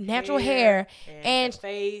 beautiful natural hair and the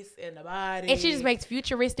face and the body, and she just makes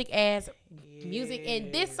futuristic ass music.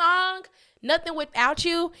 And this song, "Nothing Without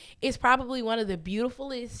You," is probably one of the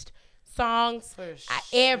beautifulest songs I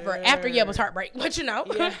ever. After Yebba's Heartbreak, but you know.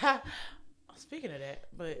 Yeah. Speaking of that,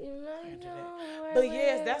 but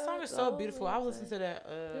yes, that song is so beautiful. I was listening to that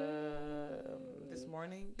this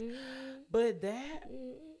morning. But that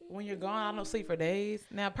when you're gone, I don't sleep for days.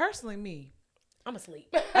 Now, personally, me, I'm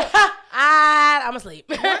asleep. I'm asleep.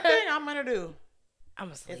 One thing I'm gonna do,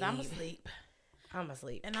 I'm asleep. I'm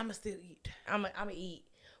asleep, and I'ma still eat. I'm eat.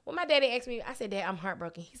 When my daddy asked me, I said, "Dad, I'm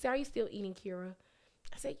heartbroken." He said, "Are you still eating, Kira?"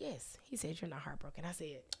 I said, "Yes." He said, "You're not heartbroken." I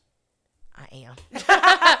said, "I am."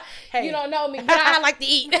 Hey. You don't know me, but I like to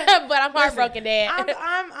eat. But I'm heartbroken, Dad.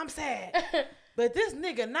 I'm sad. But this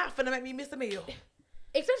nigga not finna make me miss a meal.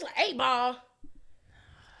 Especially 8-ball.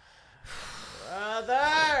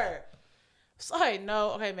 Brother. Sorry,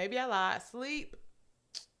 no. Okay, maybe I lied. Sleep.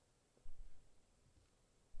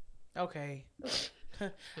 Okay.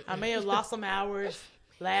 I may have lost some hours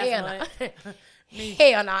last month.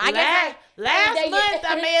 Hell no. I guess last month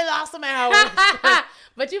I may have lost some hours.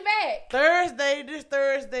 But you back. This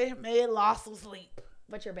Thursday may have lost some sleep.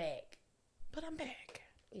 But you're back. But I'm back.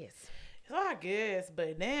 Yes. So I guess.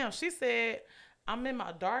 But damn, she said I'm in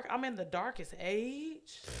the darkest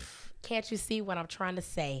age. Can't you see what I'm trying to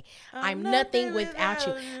say? I'm nothing without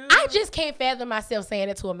you. I just can't fathom myself saying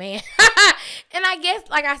it to a man. And I guess,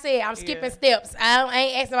 like I said, I'm skipping steps. I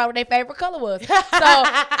ain't asking about what their favorite color was. So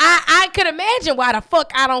I could imagine why the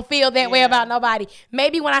fuck I don't feel that way about nobody.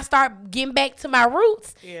 Maybe when I start getting back to my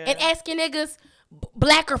roots and asking niggas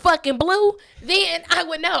black or fucking blue, then I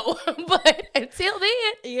would know. But until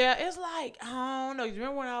then. Yeah, it's like, I don't know. You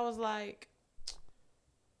remember when I was like,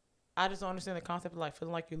 I just don't understand the concept of like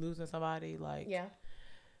feeling like you're losing somebody. Like,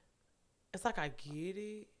 it's like I get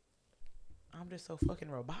it. I'm just so fucking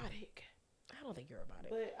robotic. I don't think you're robotic.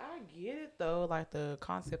 But I get it though. Like the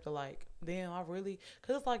concept of like, damn, cause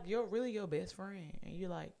it's like you're really your best friend, and you're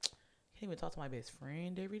like, can't even talk to my best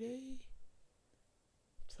friend every day.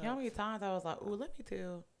 Sucks. You know how many times I was like, "Oh, let me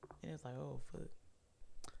tell," and it's like, "Oh, fuck,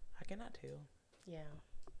 I cannot tell." Yeah,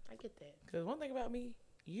 I get that. Because one thing about me,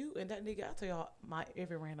 you and that nigga, I tell y'all my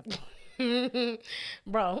every random thought.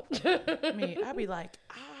 Bro. I mean, I be like,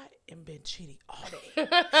 I am been cheating all day.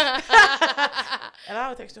 And I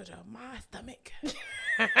would text JoJo, my stomach.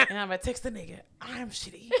 And I'm going to text the nigga, I'm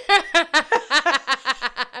shitty.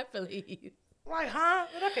 Please. Like, huh?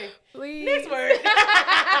 But okay. Please. Next word.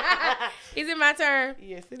 Is it my turn?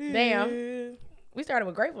 Yes, it is. Damn. We started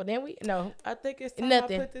with grateful, didn't we? No. I think it's time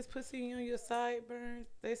Nothing. I put this pussy on your sideburns.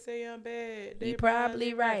 They say I'm bad. You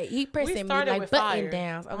probably right. He pressing me started like with button fire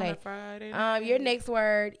downs. on Okay. a Friday night. Your next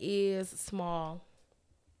word is small.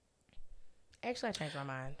 Actually, I changed my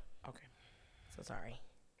mind. Okay. So sorry.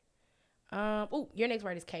 Your next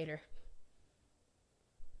word is cater.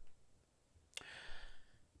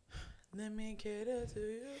 Let me cater to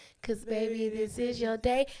you. Cause baby, this is your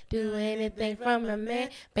day. Do anything from a man.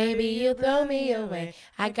 Baby, you throw me away.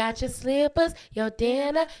 I got your slippers, your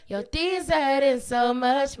dinner, your dessert, and so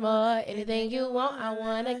much more. Anything you want, I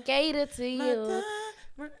wanna cater to you.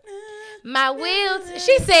 My will.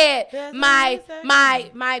 She said, my.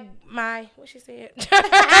 What she said?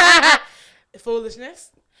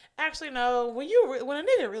 Foolishness. Actually, no. When a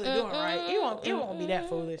nigga really doing right, it won't be that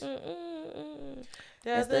foolish.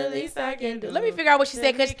 That's the least I can do. Let me figure out what she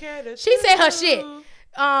said, because she said her shit.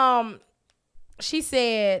 She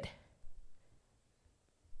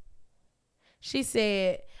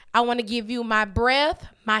said, I want to give you my breath,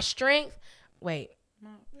 my strength. Wait.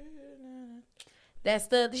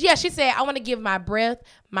 She said, I want to give my breath,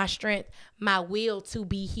 my strength, my will to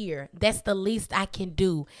be here. That's the least I can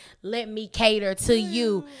do. Let me cater to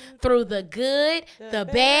you through the good, the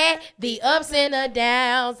bad, the ups and the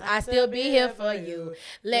downs. I still be here for you.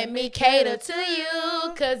 Let me cater to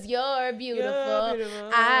you, cause you're beautiful.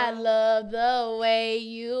 I love the way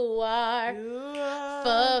you are.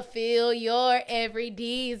 Fulfill your every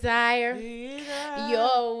desire.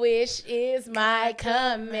 Your wish is my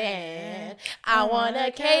command. I wanna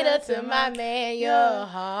cater to my man, your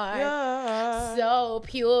heart. So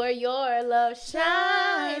pure, your love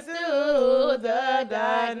shines through the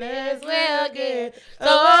darkness. Well, good.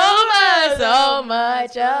 So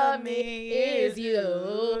much of me is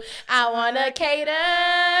you. I wanna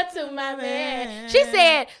cater to my man. She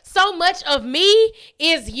said, so much of me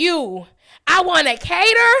is you. I wanna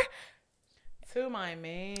cater to my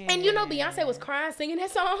man. And you know, Beyonce was crying singing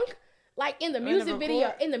that song. Like in the music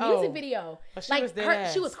video. Oh, like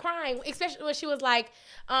she was crying, especially when she was like,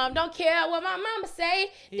 don't care what my mama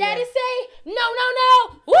say. Daddy say, no.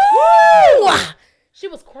 Woo! She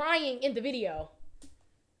was crying in the video.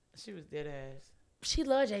 She was dead ass. She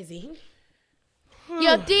loved Jay-Z.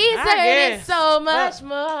 Your dessert is so much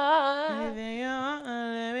more.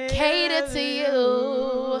 Cater to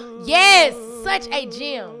you. Yes, such a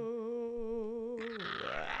gem.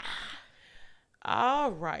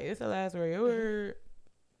 All right, it's the last word. Your word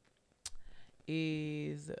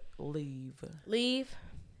is leave. Leave.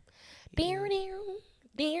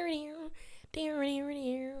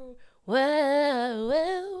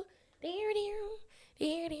 Whoa.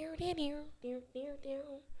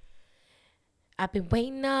 I've been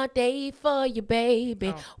waiting all day for you,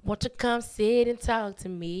 baby. Won't you come sit and talk to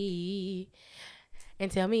me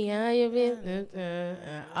and tell me how you been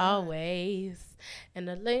always. And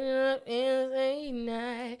the late up is a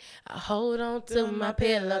night. I hold on to my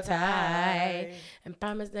pillow tight and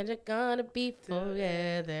promise that you're gonna be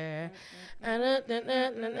forever. And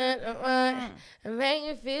make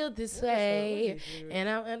you feel this way. And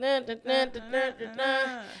I'm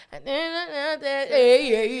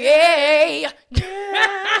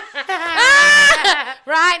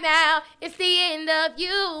right now, it's the end of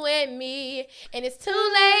you and me, and it's too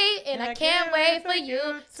late, and I can't wait for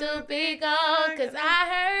you to be gone. Cause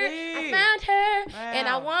I found her, and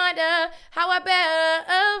I wonder how I better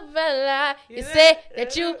lie. You said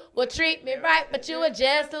that you would treat me right, but you were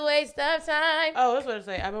just a waste of time. Oh, that's what I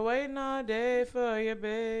say. I've been waiting all day for you,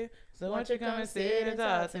 babe. So won't you come and sit and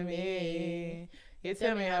talk to me? You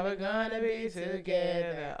tell me how we're gonna be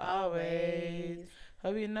together always.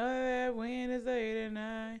 Hope you know that when it's late at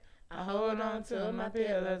night, I hold on to my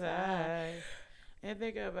pillow tight and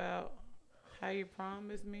think about how you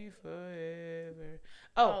promised me forever.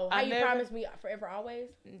 How you promised me forever always?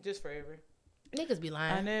 Just forever. Niggas be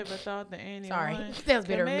lying. I never thought that anyone that was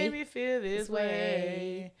better made me feel this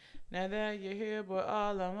way. Now that you're here, boy,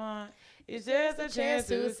 all I want is just a chance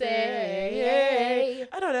to say.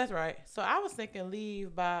 I know that's right. So I was thinking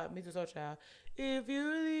Leave by Mr. Soul Child. If you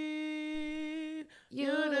leave, you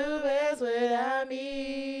do best without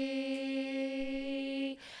me.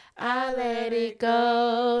 it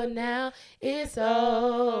go now. It's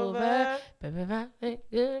over. Let's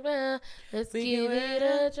give it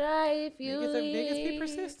a try if you niggas be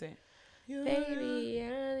persistent. Baby,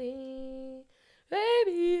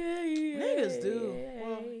 Niggas do.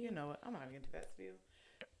 Well, you know what? I'm not getting to that spiel.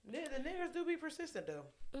 The niggas do be persistent though.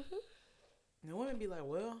 The women be like,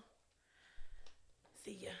 well,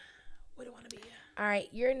 see ya. What do I want to be? All right,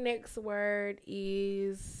 your next word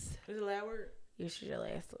is. Is it a loud word? This is your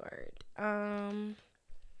last word.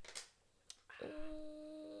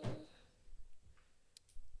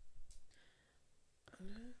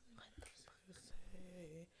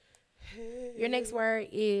 Your next word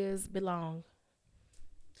is belong.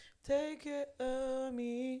 Take care of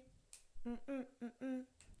me.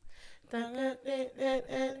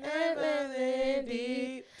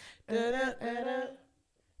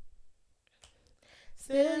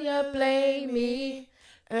 Still you blame me.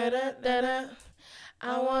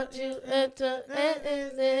 I want you to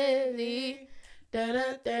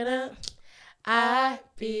I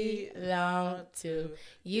belong to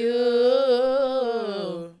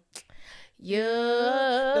you.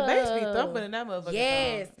 The bass be thumping in that motherfucker.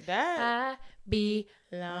 Yes. Song. That I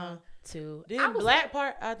belong to. The black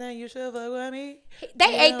part, I think you should fuck with me.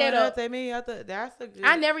 They ate that up. Me, I thought that's a good.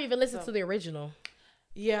 I never even listened to the original.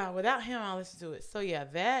 Yeah, without him, I listen to it. So yeah,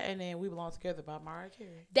 that and then We Belong Together by Mariah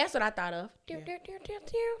Carey. That's what I thought of. Yeah.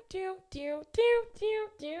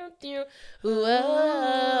 Whoa.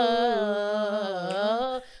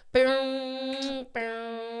 Boom,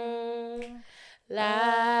 boom.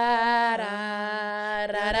 La da da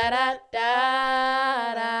da da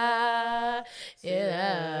da.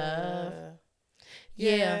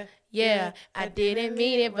 Yeah. Yeah, I didn't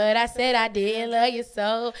mean it, but I said I didn't love you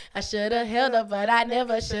so. I should have held up, but I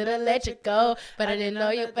never should have let you go. But I didn't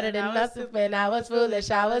know you, but I didn't know you, and I was foolish.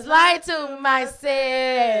 I was lying to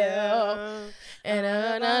myself. And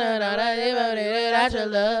I should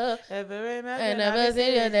love. And never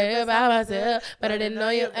seen you there by myself. But I didn't know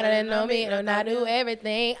you, and I didn't know me, and I knew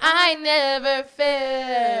everything. I never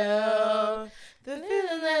felt. The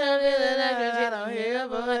feeling that I'm feeling like I don't hear a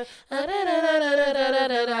voice. I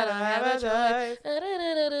don't have a choice.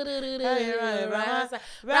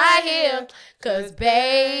 Right here. Cause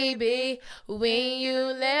baby, when you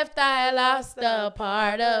left, I lost a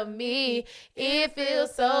part of me. It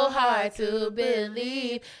feels so hard to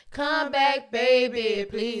believe. Come back, baby,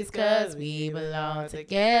 please, cause we belong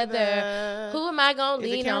together. Who am I gonna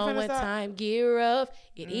lean on when time get rough?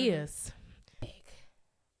 It is.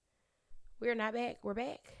 We're not back. We're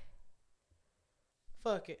back.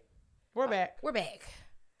 Fuck it. We're back. We're back.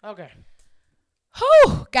 Okay.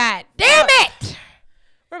 Whew, God damn it.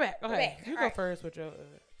 We're back. Okay. We're back. You All go right. first with your.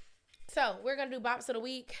 So we're gonna do bops of the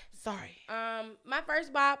week. Sorry. My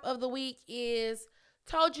first bop of the week is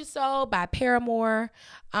 "Told You So" by Paramore.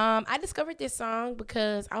 I discovered this song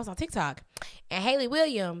because I was on TikTok, and Haley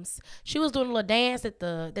Williams, she was doing a little dance that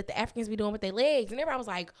the Africans be doing with their legs, and everybody was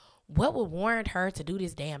like, what would warrant her to do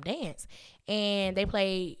this damn dance? And they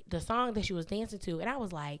played the song that she was dancing to, and I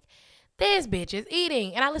was like, this bitch is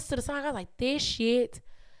eating. And I listened to the song, I was like, this shit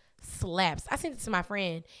slaps. I sent it to my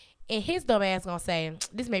friend, and his dumb ass gonna say,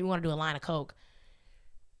 this made me want to do a line of coke.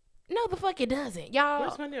 No, the fuck it doesn't, y'all.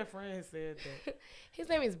 Which one of your friends said that? His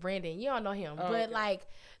name is Brandon. You all know him, but okay. like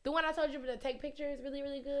the one I told you to take pictures, really,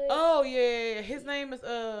 really good. Oh yeah, his name is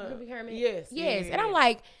Yes. Yes, yeah. and I'm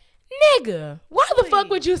like, nigga, why the fuck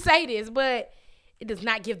would you say this? But it does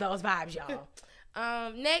not give those vibes, y'all.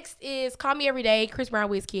 Next is "Call Me Every Day," Chris Brown,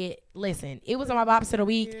 Wizkid. Listen, it was on my bops of the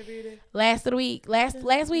week, last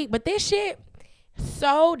week, but this shit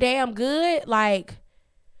so damn good. Like,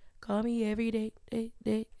 call me every day,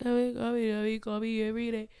 call me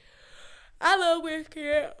every day. I love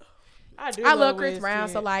Wizkid. I love Chris Brown.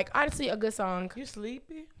 So like, honestly, a good song. You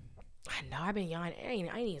sleepy? I know. I've been yawning. I ain't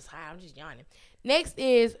even tired. I'm just yawning. Next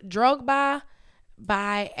is "Drug by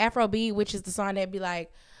Afrobeat," which is the song that be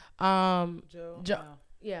like, yeah.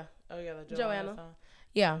 Yeah. Oh yeah, the Joanna. Song.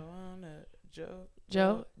 Yeah.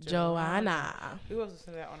 Joanna. We was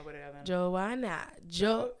listening to that on the way to Atlanta.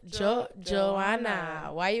 Joanna.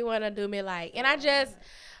 Why you wanna do me like? And I just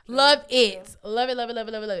love it. Love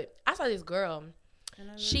it. I saw this girl.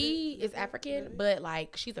 She is African, but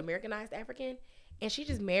like she's Americanized African, and she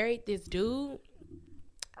just married this dude,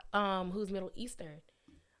 who's Middle Eastern,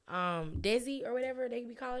 Desi or whatever they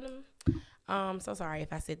be calling him. So sorry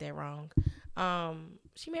if I said that wrong.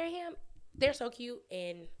 She married him. They're so cute,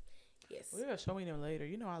 and yes. We're gonna show me them later.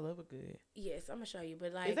 You know I love it good. Yes, I'm gonna show you.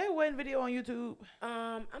 But like, is that one video on YouTube?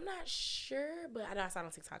 I'm not sure, but I know I saw it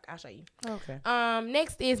on TikTok. I'll show you. Okay.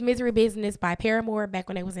 Next is "Misery Business" by Paramore. Back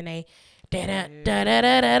when they was in a I'm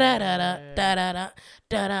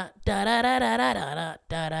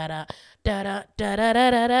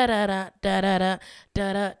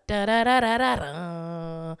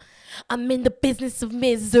in the business of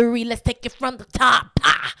misery. Let's take it from the top.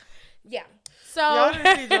 Ah. Yeah. So y'all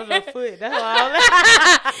didn't see JoJo's foot. That's why I was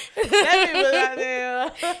that was out there.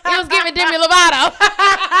 It was giving Demi Lovato.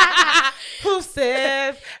 Who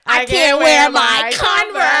says I can't wear my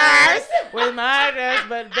Converse with my dress,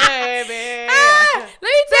 but baby. Let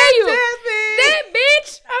me tell you, me. that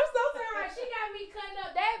bitch. I'm so sorry. She got me cutting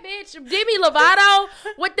up. That bitch, Demi Lovato,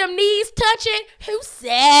 with them knees touching. Who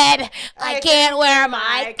said I can't wear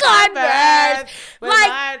my Converse?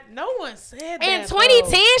 Like no one said that. In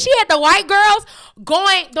 2010, she had the white girls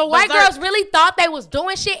going. The white girls really thought they was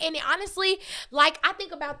doing shit, and honestly, like I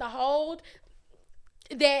think about the hold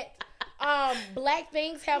that black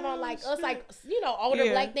things have on like us, like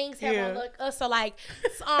older black things have on like us. So like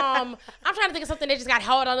I'm trying to think of something that just got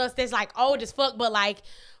hold on us that's like old as fuck, but like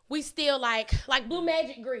we still like Blue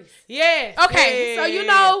Magic grease. Yes. Okay. So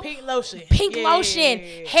pink lotion.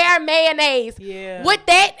 Hair mayonnaise. Yeah. What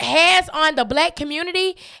that has on the black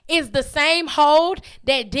community is the same hold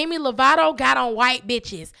that Demi Lovato got on white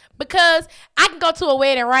bitches. Because I can go to a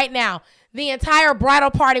wedding right now. The entire bridal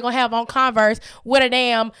party gonna have on Converse with a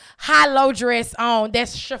damn high-low dress on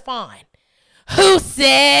that's chiffon. Who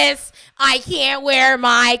says I can't wear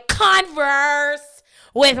my Converse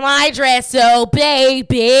with my dress, so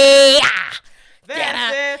baby?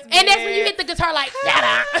 That's and that's when you hit the guitar like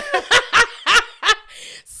that.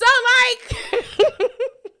 So like,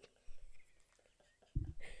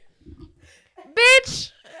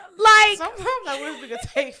 bitch, like sometimes I wish we could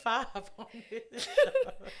take 5 on this.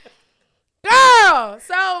 Girl,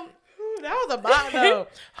 so that was a bop though.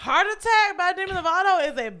 Heart Attack by Demi Lovato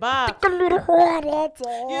is a bop. But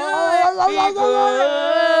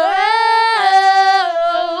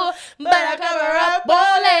I cover up,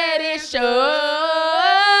 won't let it show.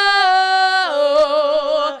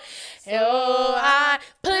 So I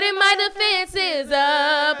putting my defenses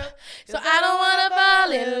up, so I don't wanna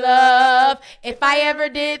fall in love. If I ever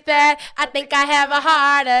did that, I think I have a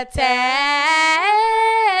heart attack.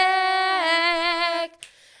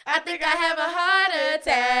 I think I have a heart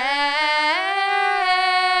attack.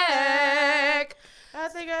 I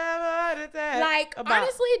think I have a heart attack. Like,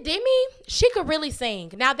 honestly, Demi, she could really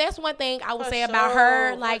sing. Now, that's one thing I would say about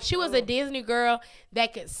her. Like, she was a Disney girl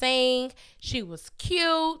that could sing. She was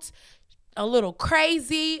cute, a little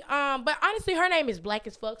crazy. But honestly, her name is black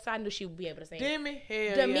as fuck, so I knew she would be able to sing. Demi,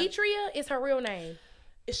 hell Demetria is her real name.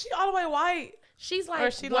 Is she all the way white? She's like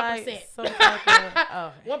 1%. Like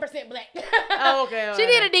 1% black. Oh, okay. She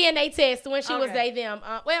did a DNA test when she was they, them.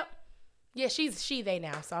 Well, yeah, she's she, they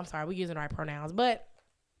now. So I'm sorry. We're using the right pronouns. But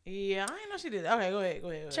yeah, I didn't know she did that. Okay, go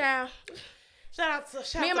ahead. Child. Shout out to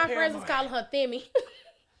me and my friends was calling her Themmy.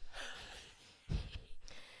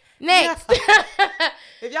 Next. Yeah.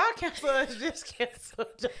 If y'all cancel us, just cancel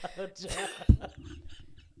JoJo.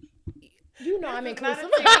 You know I'm inclusive.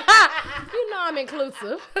 You know I'm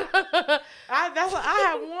inclusive. I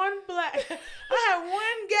have one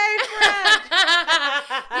gay friend.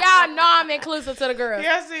 Y'all know I'm inclusive to the girls.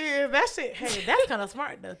 Yes, he is. That shit. Hey, that's kind of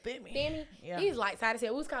smart though. Demi, yeah. He's light side. We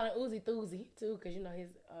was calling Uzi Thuzi too, because you know his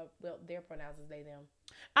their pronouns is they them.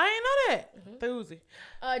 I ain't know that. Thuzi.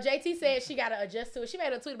 JT said she gotta adjust to it. She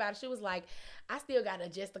made a tweet about it. She was like, I still gotta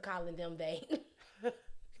adjust to calling them they.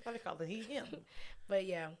 Probably called it he him. But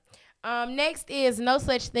yeah. Next is No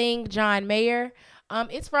Such Thing, John Mayer.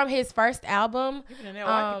 It's from his first album. You've been in there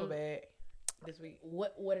white people bag this week.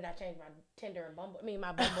 What did I change my Tinder and Bumble? I mean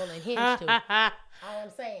my Bumble and Hinge to? All I'm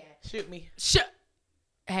saying. Shoot me.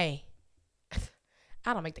 Hey,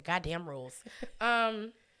 I don't make the goddamn rules.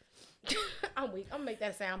 I'm weak. I'm gonna make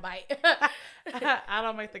that sound bite. I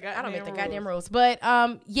don't make the goddamn rules. But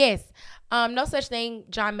yes, No Such Thing,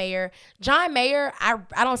 John Mayer. John Mayer, I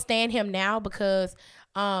don't stand him now because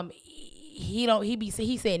he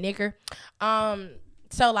said nigger.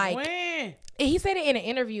 So like when? He said it in an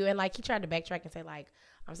interview and like he tried to backtrack and say like,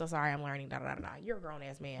 I'm so sorry, I'm learning. You're a grown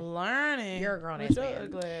ass man. Learning. You're a grown ass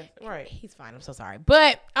man. Right. He's fine. I'm so sorry.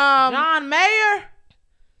 But John Mayer.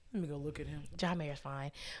 Let me go look at him. John Mayer's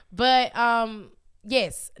fine. But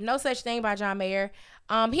yes, No Such Thing by John Mayer.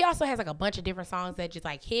 He also has like a bunch of different songs that just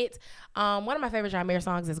like hit. One of my favorite John Mayer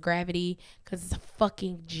songs is Gravity because it's a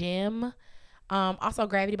fucking gem. Also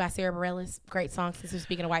Gravity by Sarah Bareilles. Great song since we're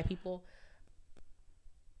speaking of white people.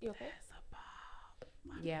 You okay?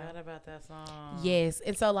 I forgot about that song. Yes.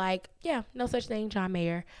 And so like, yeah, No Such Thing, John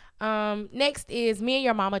Mayer. Next is Me and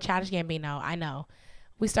Your Mama, Childish Gambino. I know.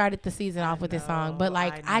 We started the season off with this song, but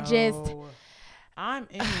like I I'm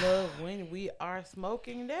in love when we are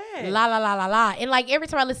smoking that. La la la la la. And like every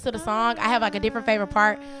time I listen to the song, I have like a different favorite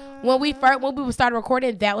part. When we started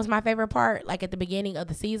recording, that was my favorite part. Like at the beginning of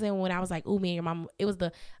the season when I was like, ooh, me and your mom, it was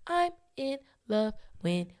the I'm in love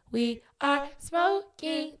when we are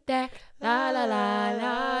smoking that la la la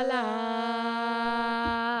la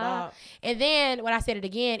la. And then when I said it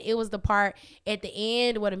again, it was the part at the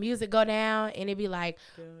end where the music go down and it'd be like,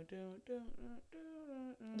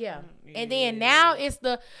 yeah. And then now it's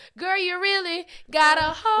the girl, you really got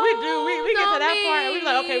a hold. We do. We get to that me. part and we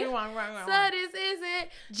like, okay, we want. So this isn't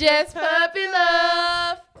just puppy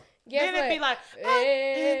love. Guess then what? it'd be like,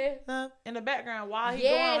 in the background while he's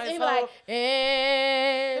going on his whole. Like,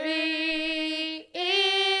 and be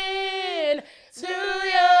in to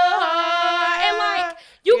your heart. And like,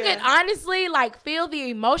 you could honestly like feel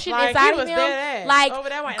the emotion like, inside of him.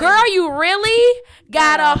 Like, girl, you really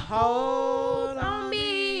got a hold on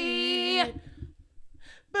me.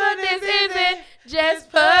 But this isn't just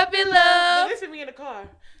puppy love. This is me in the car.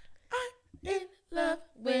 I'm in love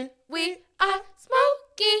when we are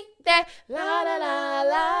smoking that la la la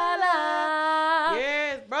la la.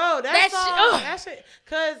 Yes, bro. That shit.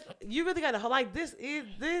 Cause you really gotta like this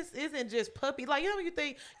isn't just puppy. Like, you know when you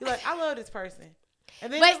think you're like, I love this person.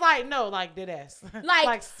 And then it's like, no, like dead ass.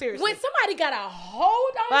 Like seriously. When somebody got a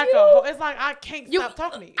hold on like you. It's like I can't stop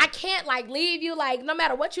talking to you. I can't like leave you, like no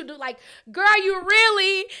matter what you do. Like, girl, you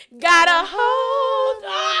really got a hold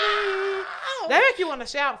on. That make you want to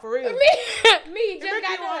shout for real. Me just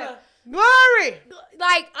got done. Glory.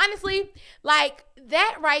 Like, honestly, like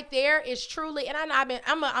that right there is truly, and I know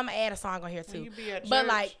I'm gonna add a song on here too. But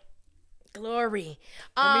like, glory.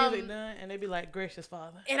 The music done, and they be like, gracious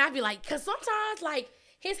Father. And I'd be like, cause sometimes like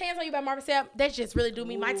His Hands on You by Marvin Sapp, that just really do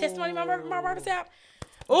me. My testimony by Marvin Sapp.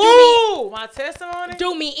 Ooh, my testimony.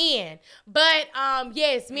 Do me in. But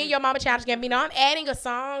yes, me and Your Mama Childish Gambino. I'm adding a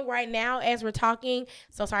song right now as we're talking.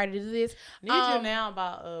 So sorry to do this. Need you now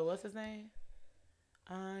about what's his name?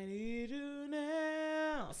 I need you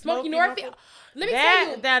now. Smokey Norfield. Let me tell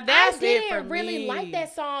you, that's I it for didn't really me. like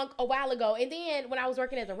that song a while ago. And then when I was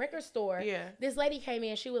working at the record store, this lady came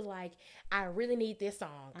in. She was like, I really need this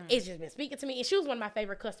song. It's just been speaking to me. And she was one of my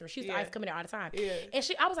favorite customers. She used to always come in there all the time. Yeah. And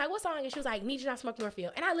I was like, what song? And she was like, Need You Now, Smokey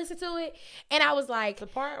Norfield. And I listened to it. And I was like, the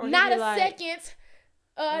part where not a second.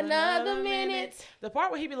 Another minute. The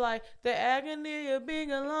part where he be like, the agony of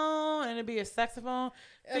being alone, and it'd be a saxophone.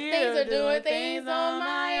 Things are doing things on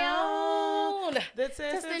my own. The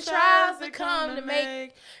tests and trials that come to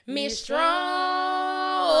make me strong.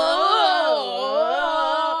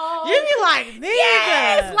 You be like, nigga.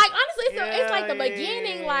 Yes, like honestly, it's like the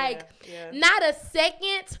beginning, like not a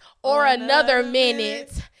second or another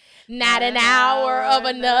minute. Not an hour of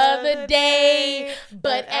another day,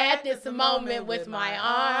 but at this moment with my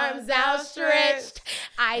arms outstretched,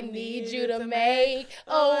 I need you to make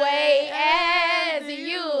a way as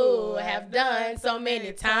you have done so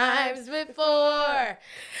many times before.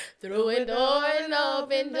 Through a door and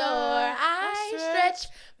open door, I stretch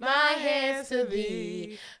my hands to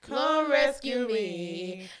thee. Come rescue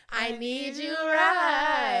me. I need you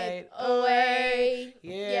right away.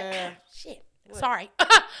 Yeah. Shit. What? Sorry.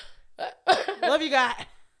 Love you, God.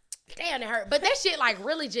 Damn, it hurt. But that shit like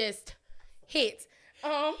really just hits.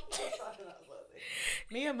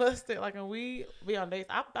 Me and Buster, like when we be on dates,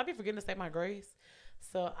 I be forgetting to say my grace.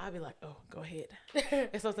 So I be like, oh, go ahead.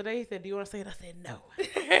 And so today he said, do you want to say it? I said, no.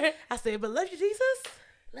 I said, but love you, Jesus.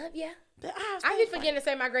 Love ya. I be forgetting to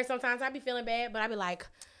say my grace sometimes. I be feeling bad, but I be like,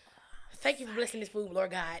 thank you for blessing this food, Lord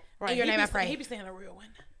God. Right. In your name I pray. He be saying a real one.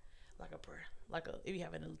 Like a prayer. If you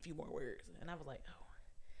having a few more words. And I was like, oh.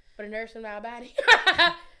 For the nourishment of our body?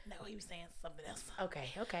 No, he was saying something else. Okay.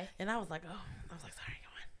 And I was like, oh. I was like, sorry, go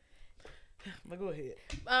on. But go ahead.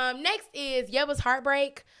 Next is Yebba's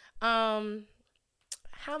Heartbreak. How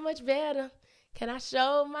much better can I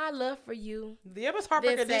show my love for you? The Yebba's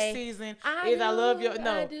Heartbreak of this season is I love your...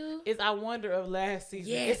 No, it's I Wonder of last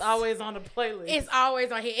season. Yes. It's always on the playlist. It's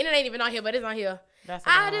always on here. And it ain't even on here, but it's on here. That's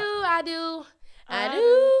I do.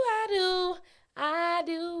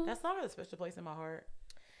 That song has a special place in my heart.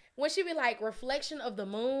 When she be like, reflection of the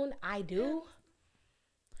moon, I do.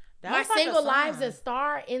 That my single lives a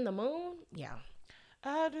star in the moon. Yeah.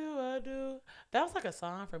 I do. That was like a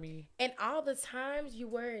song for me. And all the times you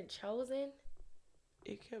weren't chosen.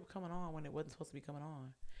 It kept coming on when it wasn't supposed to be coming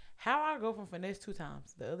on. How I go from Finesse 2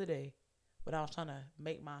 times the other day when I was trying to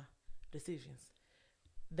make my decisions.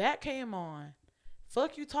 That came on.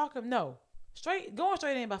 Fuck you talking. No. Going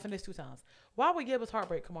straight in by Finesse 2 times. Why would Yebba's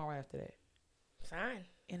Heartbreak come on right after that? Fine.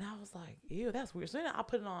 And I was like, ew, that's weird. So then I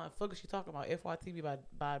put it on Fuck What You Talking About, FYTV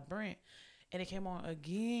by Brent. and it came on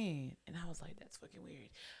again, and I was like, that's fucking weird.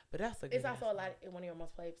 But that's a good. It's also a lot of one of your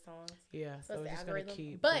most played songs. Yeah, So so it's the just algorithm. gonna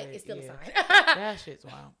keep. But it's still a sign. That shit's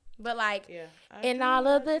wild. But like, Yeah. and all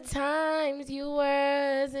of the times you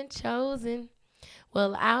wasn't chosen,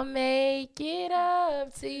 well, I'll make it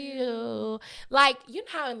up to you. Like, you know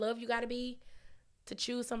how in love you gotta be to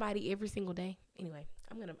choose somebody every single day. Anyway,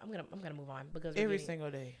 I'm gonna move on because every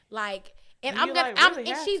single day. Like, and And I'm you, gonna, like, really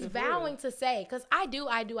and have she's to, for vowing real. to say, cause I do.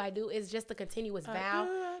 It's just a continuous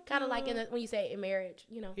vow, kind of like when you say in marriage,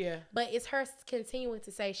 you know. Yeah. But it's her continuing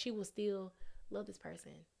to say she will still love this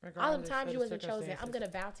person. All the times you wasn't chosen, I'm gonna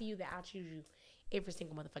vow to you that I'll choose you every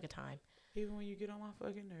single motherfucking time. Even when you get on my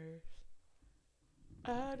fucking nerves.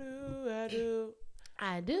 I do.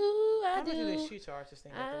 I do. How much do you think she charged to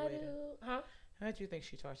sing at the wedding? Huh? How much do you think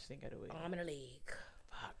she charged to sing at the wedding? I'm in a league.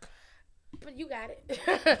 Fuck. But you got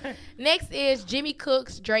it. Next is Jimmy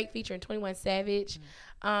Cooks, Drake featuring 21 Savage.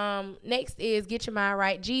 Next is Get Your Mind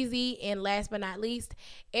Right, Jeezy. And last but not least,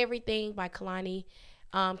 Everything by Kalani.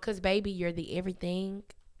 Cause baby, you're the everything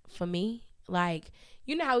for me. Like,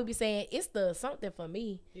 you know how we be saying it's the something for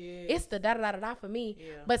me. Yes. It's the da da da da for me.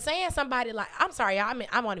 Yeah. But saying somebody like, I'm sorry, y'all,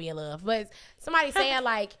 I want to be in love. But somebody saying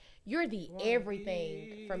like, you're the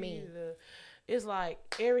everything for me. It's like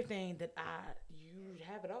everything that you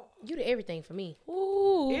have it all. You the everything for me.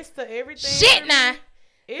 Ooh. It's the everything. Shit now.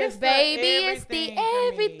 It's Baby, it's the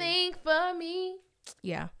everything for me.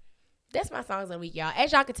 Yeah. That's my songs of the week, y'all.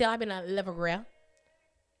 As y'all can tell, I've been a level girl.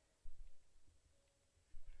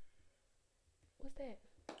 What's that?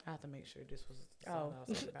 I have to make sure this was the song I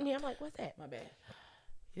was talking about. Yeah, I'm like, what's that? My bad.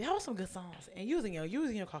 Yeah, that was some good songs. And using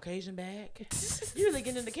your Caucasian bag. You really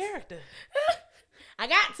getting into character. I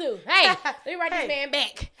got to. Hey, let me write this man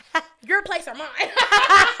back. Your place or mine.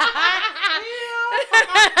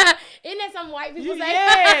 Isn't that some white people say?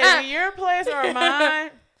 Yeah, your place or mine.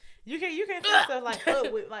 You can say stuff like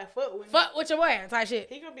fuck with me. Fuck what you wearing type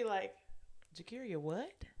shit. He gonna be like, Jakiria,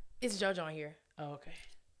 what? It's JoJo on here. Oh, okay.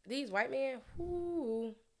 These white men,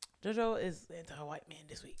 whoo. JoJo is into a white man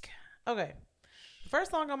this week. Okay. The first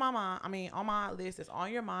song on my list is On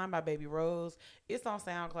Your Mind by Baby Rose. It's on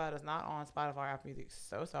SoundCloud. It's not on Spotify, Apple Music.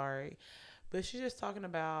 So sorry. But she's just talking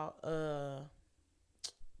about,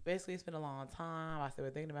 basically it's been a long time. I still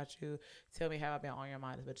been thinking about you. Tell me how I've been on your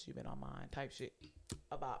mind as much as you've been on mine type shit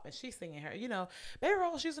about. And she's singing her, Baby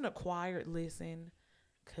Rose, she's an acquired listen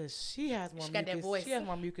because she has more mucus. Got that voice. She has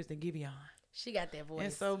more mucus than Giveon. She got that voice.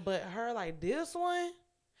 And so, but her like this one,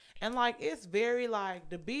 and like it's very like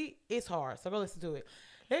the beat is hard. So go listen to it.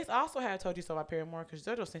 Next, I also had Told You So by Paramore because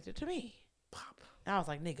JoJo sent it to me. Bop. And I was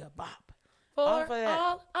like, nigga, bop. For all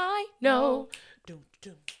I know, Doom,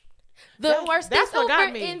 doom. the worst that's is what got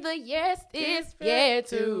over me. and the yes is yet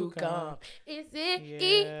to come. Is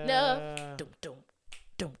it enough? Doom, doom,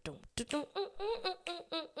 doom, doom, doom, doom,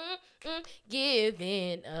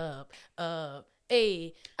 giving up.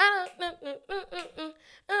 Hey. That's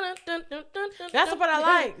the part I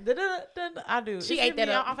like. I do. She ate that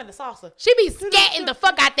up. I'm finna salsa. She be scatting the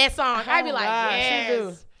fuck out that song. I be like, yes. She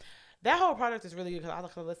do. That whole product is really good because I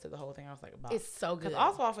listened to the whole thing. I was like, Bob. It's so good. Because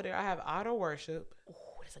also off of there, I have Idol Worship. Ooh,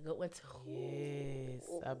 that's a good one too. Yes,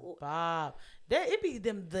 a Bob. It be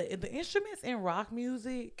them the instruments in rock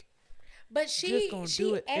music. But she just gonna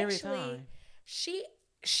do it actually, every time. She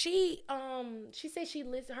said she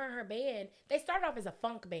listened her band. They started off as a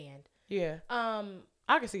funk band. Yeah.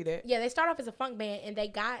 I can see that. Yeah, they started off as a funk band, and they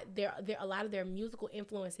got their a lot of their musical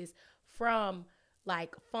influences from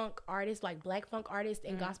like funk artists, like black funk artists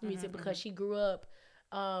and gospel music, because she grew up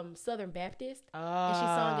Southern Baptist and she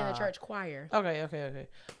sung in the church choir. Okay.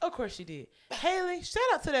 Of course she did. Haley, shout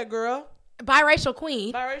out to that girl. Biracial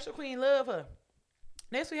queen. Biracial queen, love her.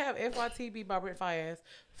 Next we have FYTB by Brent Fayez.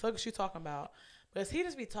 Fuck is you talking about? But he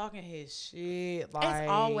just be talking his shit. Like, as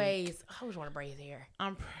always, I always want to braid his hair.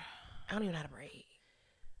 I don't even know how to braid.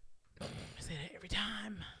 I say that every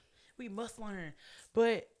time. We must learn.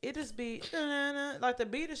 But it just be like the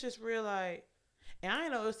beat is just real like, and I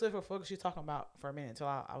didn't know it stood for fuck is you talking about for a minute until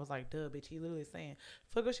I was like, duh, bitch, he literally saying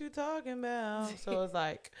fuck is you talking about. So it's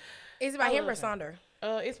like, is it by him or Sonder?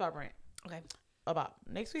 It's by Brent. Okay. About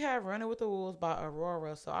next we have Running with the Wolves by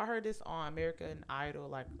Aurora. So I heard this on American Idol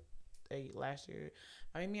like last year.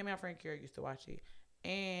 I mean, me and my friend Kira used to watch it.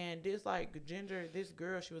 And this like ginger, this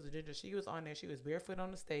girl, she was a ginger. She was on there. She was barefoot on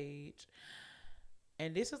the stage.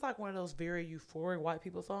 And this is like one of those very euphoric white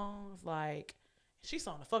people songs. Like, she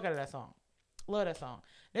sung the fuck out of that song. Love that song.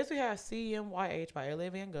 Next we have CMYH by LA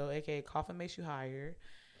Van Gogh, aka Coffin Makes You Higher.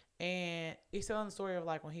 And it's telling the story of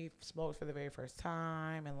like when he smoked for the very first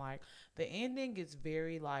time. And like the ending is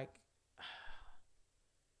very like,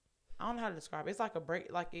 I don't know how to describe it. It's like a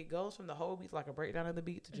break, like it goes from the whole beat, like a breakdown of the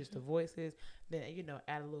beat to just the voices. Then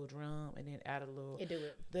add a little drum and then add a little. It do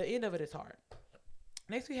it. The end of it is hard.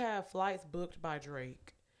 Next we have Flights Booked by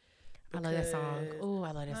Drake. I love that song. Ooh,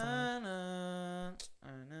 I love that song.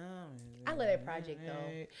 I love that project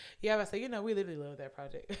though. Yeah, I say, we literally love that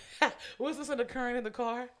project. We was listening to Current in the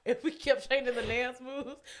car, and we kept changing the dance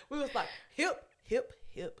moves. We was like hip, hip,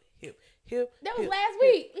 hip, hip, hip. That was hip, last hip.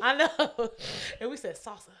 week. I know. And we said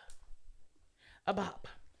salsa, a bop.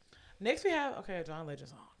 Next we have a John Legend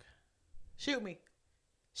song. Shoot me,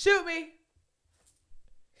 shoot me.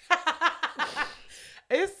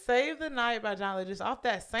 It's Save the Night by John Legend. Off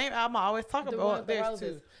that same album I always talk about. There's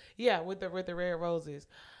two. Yeah, with the red roses.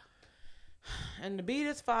 And the beat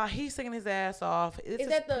is fire. He's singing his ass off. Is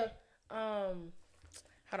that the hold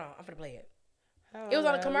on, I'm gonna play it. It was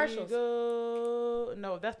on the commercials.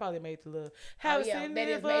 No, that's probably Made to Love. That is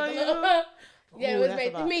Made to Love. Yeah, it was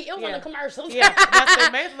Made to Me. It was on the commercials. Yeah, that's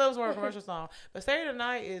it. Made to Love was more a commercial song. But Save the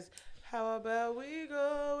Night is how about we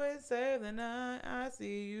go and save the night? I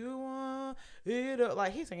see you want it up.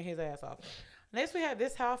 Like, he's singing his ass off. Next, we have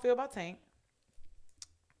This How I Feel by Tank.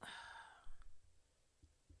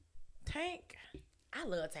 Tank. I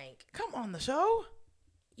love Tank. Come on the show.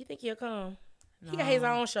 You think he'll come? No. He got his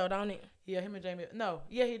own show, don't it? Yeah, him and Jamie. No,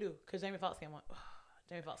 yeah, he do. Because Jamie Foxx came on.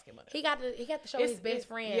 Jamie Foxx came on. He got the show with his best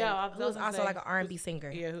friend. Yeah, who's also like an R&B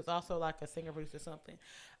singer. Yeah, who's also like a singer, producer, something.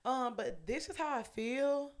 But this is how I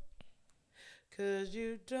feel. Cause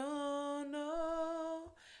you don't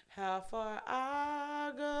know how far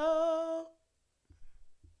I go.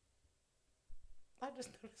 I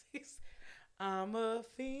just noticed I'm a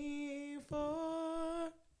fiend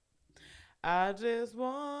for. I just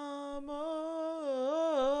want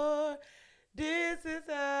more. This is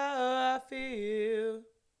how I feel.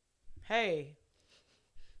 Hey.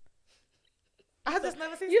 I just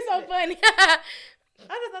never seen You so funny. I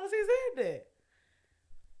just never seen said that.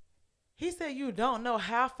 He said, you don't know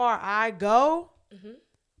how far I go. Mm-hmm.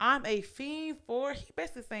 I'm a fiend for. He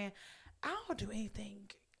basically saying, I don't do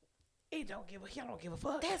anything. He don't give a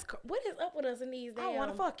fuck. What is up with us in these days? I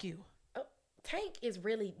want to fuck you. Tank is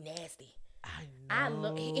really nasty. I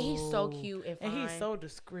know. He's so cute and fine. And he's so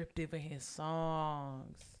descriptive in his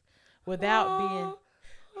songs. Without being.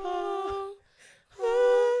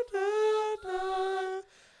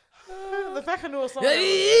 The fact I knew a song. See,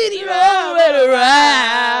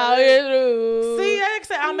 I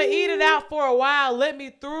said I'm gonna eat it out for a while. Let me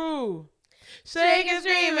through. Shaking,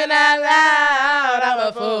 screaming out loud. I'm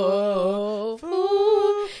a fool.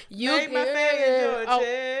 You make my face your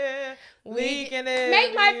chair. Leaking everywhere.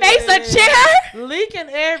 Make my face a chair. Leaking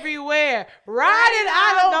everywhere. Ride it.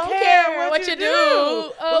 I don't care what you do.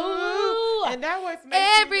 Oh. And that was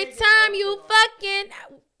every time you fucking.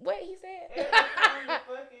 What he said?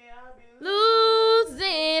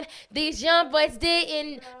 Losing. These young boys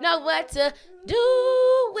didn't know what to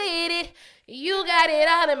do with it. You got it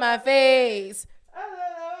all in my face.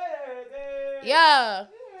 Yeah.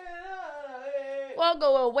 Won't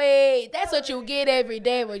go away. That's what you get every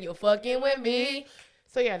day when you're fucking with me.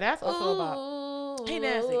 So yeah, that's also about. He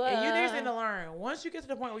nasty. And you just need to learn. Once you get to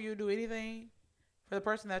the point where you do anything for the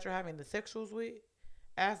person that you're having the sexuals with,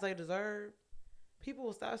 as they deserve, people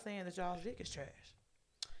will stop saying that y'all's dick is trash.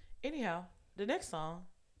 Anyhow, the next song,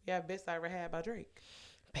 you have Best I Ever Had by Drake.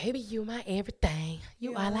 Baby, you my everything.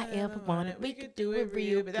 You all I ever wanted. We could do it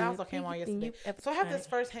real. But that also came on yesterday. So I have this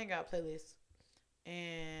first hangout playlist.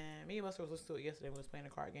 And me and Buster was listening to it yesterday when we was playing a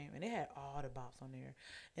card game. And it had all the bops on there.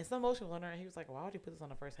 And some motion was on there. And he was like, why would you put this on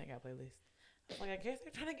the first hangout playlist? I was like, I guess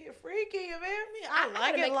they're trying to get freaky. You feel me? I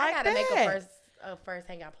like it like that. I gotta make a first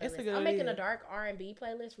hangout playlist. I'm making a dark R&B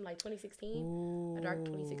playlist from like 2016. Ooh. A dark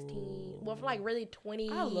 2016. Well, from like really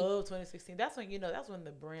 20. I love 2016. That's when that's when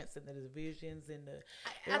the Brents and the Divisions and the.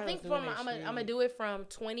 I think I'm gonna do it from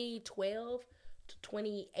 2012 to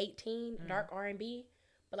 2018. Dark R&B,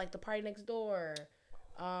 but like the Party Next Door,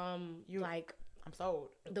 I'm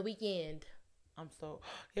sold. The Weeknd. I'm sold.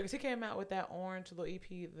 Yeah, because he came out with that orange little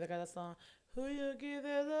EP that got that song. Who you give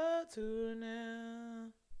that love to now?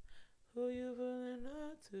 Who you pulling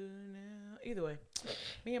up to now? Either way,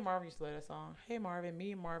 me and Marvin used to love that song. Hey Marvin,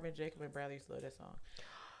 me, Marvin, Jacob, and Bradley used to love that song.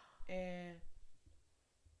 And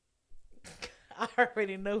I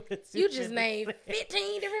already know what you just named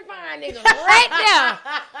 15 different fine niggas right now.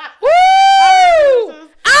 Woo!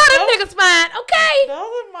 All them niggas fine, okay? Those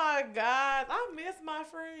are my guys. I miss my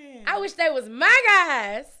friends. I wish they was my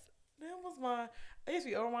guys. They used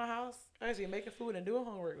to be over my house. I used to be making food and doing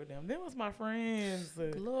homework with them. Them was my friends.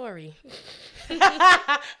 Glory.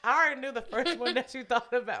 I already knew the first one that you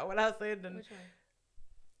thought about when I said them. Which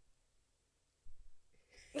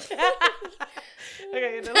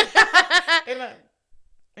Okay.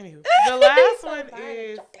 Anywho, the last one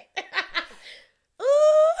is.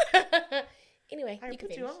 Ooh. Anyway, I you can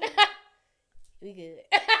put you finish. on. We good.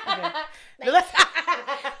 Okay. Thanks.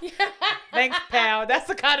 Thanks, pal. That's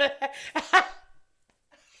the kind of.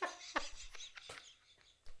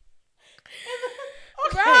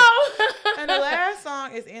 Okay. Bro. And the last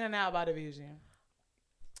song is "In and Out" by Division.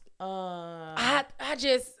 I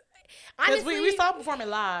just Because honestly we saw him perform it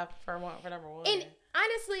live for number one. and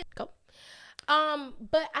honestly go.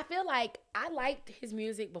 But I feel like I liked his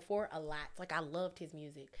music before a lot. Like I loved his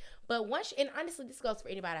music. But and honestly this goes for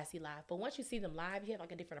anybody I see live. But once you see them live, you have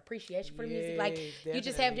like a different appreciation for the music. Like you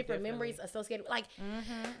just have different memories associated with like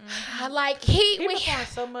like he performed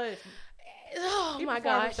so much. Oh he my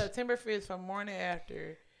performed gosh. September 5th from Morning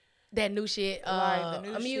After. That new shit, Like the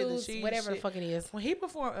new Amuse, shit, whatever shit. the fuck it is. When he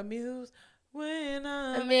performed Amuse, when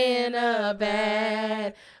I'm in a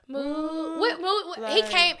bad mood. What like, he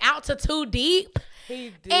came out to Too Deep.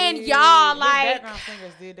 He did. And y'all his like background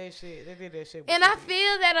singers did that shit. They did that shit. And I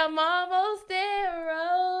feel that I'm almost there.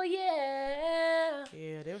 Oh yeah.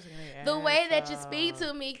 Yeah, they was singing their The way ass that you off. speak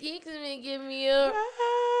to me, give me a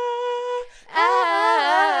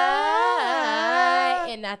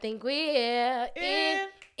and I think we're in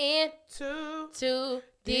too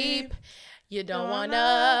deep. You don't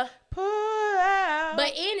wanna pull out.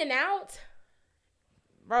 But In and Out.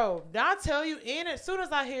 Bro, I tell you, as soon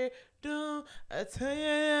as I hear I tell you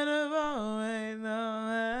that I'm always on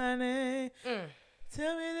my name.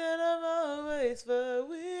 Tell me that I'm always for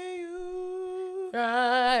with you.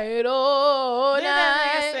 Right on.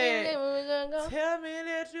 Tell me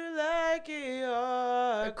that you like it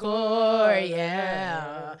hardcore,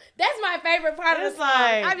 yeah. That's my favorite part of the song.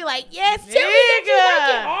 Like, I'd be like, yes, tell me that you like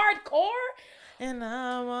it hardcore. And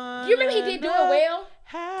I want. You remember he did Do It Well?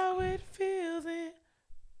 How it feels and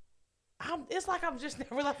it's like I'm just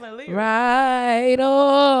never listening to lyrics. Right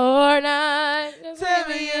or not. Tell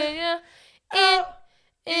me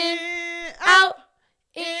out.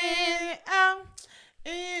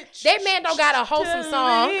 That man don't got a wholesome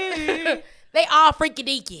song. They all freaky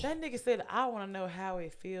deaky. That nigga said, I want to know how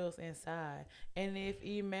it feels inside. And if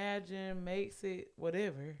Imagine makes it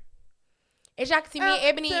whatever. As y'all can see, me and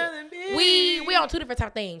Ebony, we on two different type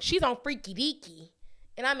of things. She's on freaky deaky.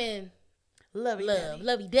 And I'm in lovey dovey.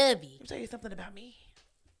 Let me tell you something about me.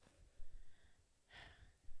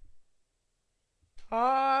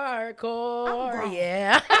 Hardcore,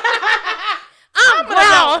 yeah. I'm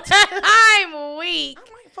grown. I'm weak. I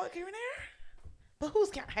might fuck here and there. But who's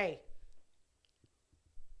counting? Hey.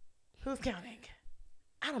 Who's counting?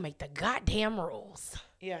 I don't make the goddamn rules.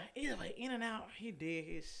 Yeah, either way, In and Out, he did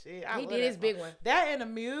his shit. He did his big one. That and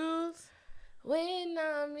Amuse. When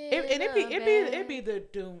I'm in it'd be the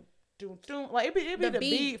doom. Like it'd be the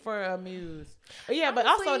beat for Amuse. Yeah, honestly, but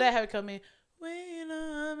also that have it come in. When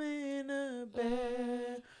I'm in a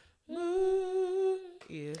bad mood.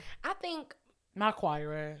 Yeah. I think my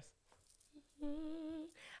choir ass.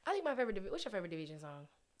 I think my favorite. What's your favorite Division song?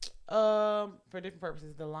 For different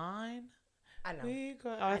purposes, The Line. I know.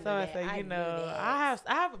 I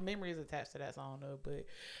have memories attached to that song though, but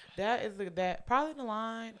that is that probably The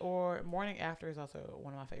Line or Morning After is also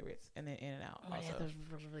one of my favorites, and then In and Out. Morning After is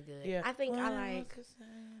really good. Yeah, I think I like.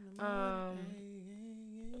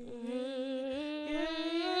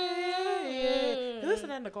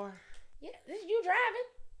 Listen in the car. Yeah, this is you driving.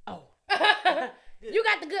 Oh, you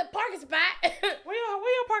got the good parking spot. Where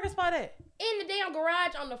your parking spot at? In the damn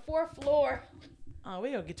garage on the 4th floor.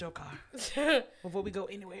 We gonna get your car before we go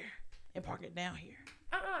anywhere and park it down here.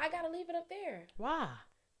 I gotta leave it up there. Why?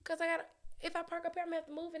 Cause if I park up here, I'm gonna have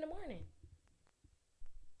to move in the morning.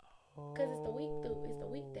 Cause it's the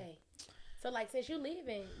weekday. So like, since you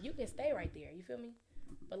leaving, you can stay right there. You feel me?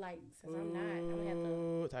 But like, since I'm not, I'm gonna have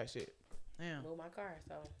to type shit. Yeah. Move my car.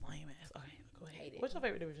 So lame ass. Okay, go ahead. Hate it. What's your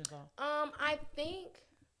favorite Division song? I think.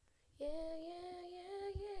 Yeah.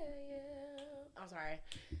 I'm sorry.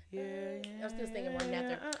 Yeah. I'm still thinking Morning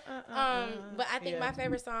After. But I think my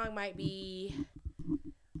favorite song might be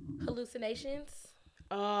Hallucinations.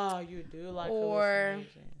 Oh, you do like or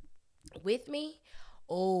Hallucinations. With Me.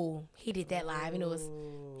 Oh, he did that live and it was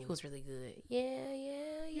really good. Yeah.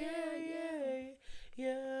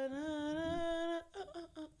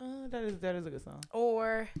 That is a good song.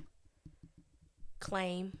 Or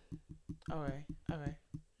Claim. Okay.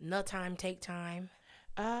 No Time, Take Time.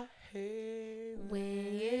 I hate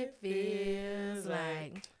when it feels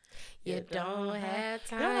like you don't have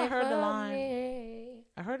time. I heard the line. Me.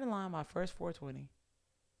 I heard the line my first 420.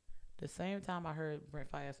 The same time I heard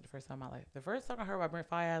Brent Faiyaz for the first time in my life. The first song I heard by Brent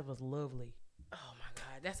Faiyaz was Lovely. Oh my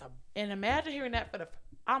God, and imagine hearing that for the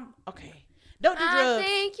I'm okay. Don't do I drugs.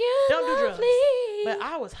 think you Don't do drugs. lovely. But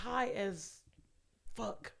I was high as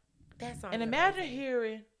fuck. That song. And is imagine amazing.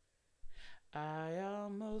 hearing, I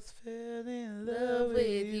almost fell in love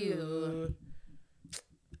with you.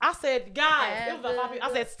 I said, guys, it was about 5 people.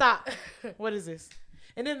 I said, stop. What is this?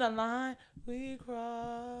 And then the line, we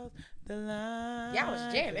crossed the line. Y'all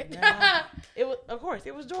was jamming. It was, of course,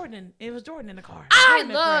 it was Jordan. It was Jordan in the car. I Jordan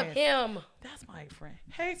and love friends. him. That's my friend.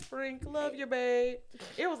 Hey, Sprink, love your babe.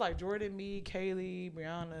 It was like Jordan, me, Kaylee,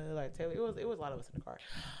 Brianna, like Taylor. It was a lot of us in the car.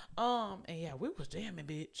 And yeah, we was jamming,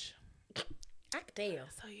 bitch. I could tell.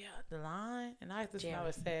 So yeah, the line, and I used to Jamming. smell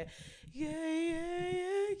it said, yeah.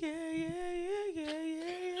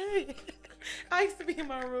 I used to be in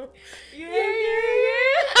my room. Yeah.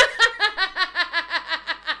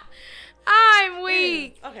 I'm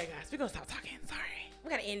weak. Okay, guys, we're gonna stop talking. Sorry. We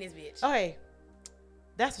gotta end this bitch. Okay,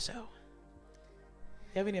 that's the show.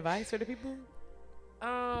 You have any advice for the people?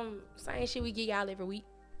 Same shit we get y'all every week.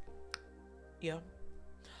 Yeah.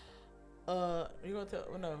 You're gonna tell?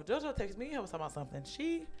 No, JoJo texted me. I was talking about something.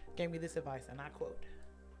 She gave me this advice, and I quote.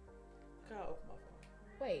 Look how I open my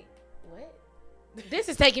phone. Wait, what? This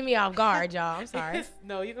is taking me off guard, y'all. I'm sorry.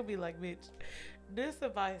 No, you're gonna be like, bitch. This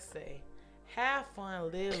advice say, have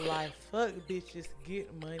fun, live life, fuck bitches,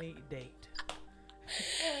 get money, date.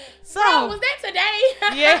 So Bro, was that today?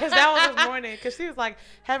 yes, that was this morning. Cause she was like,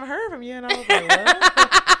 haven't heard from you, and I was like,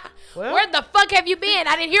 what? Well, Where the fuck have you been?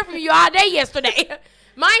 I didn't hear from you all day yesterday.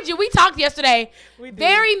 Mind you, we talked yesterday. we did.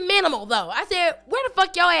 Very minimal though. I said, where the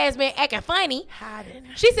fuck your ass been acting funny? hiding.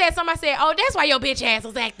 She said something. I said, oh, that's why your bitch ass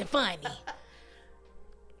was acting funny.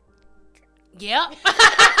 Yep.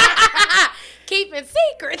 Keeping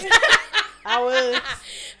secrets. I was.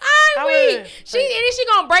 I'm I weak. was. She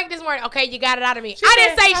gonna break this morning. Okay, you got it out of me. She I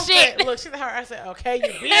said- didn't say shit. Said, look, she said her. I said, okay,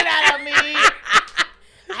 you beat it out of me. I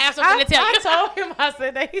have something to tell you. I told him. I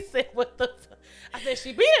said that. He said, what the fuck? I said,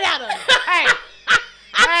 she beat it out of me. Hey.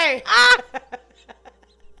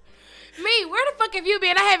 Me, where the fuck have you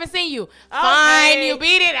been? I haven't seen you. Okay. Fine, you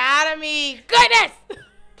beat it out of me. Goodness.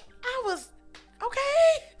 I was okay.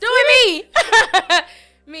 Doing me.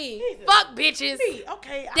 Me. Jesus. Fuck bitches. Me,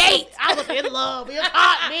 okay. Date. I was in love. You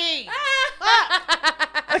caught me.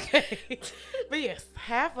 Okay. But yes,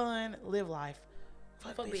 have fun, live life.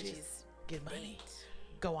 Fuck bitches. Get money.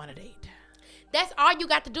 Go on a date. That's all you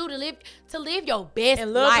got to do to live your best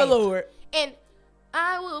And love life. the Lord. And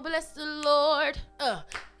I will bless the Lord.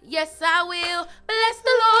 Yes, I will bless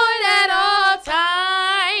the Lord at all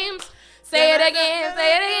times. Say it again,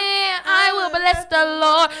 say it again. I will bless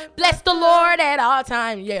the Lord at all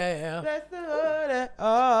times. Yeah. Bless the Lord at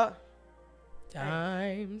all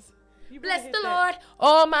Times. You Bless hit the that. Lord,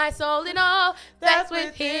 oh my soul and all that's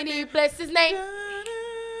within me. Bless his name.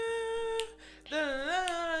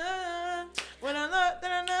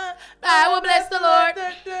 I will bless the Lord.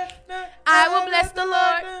 I will bless the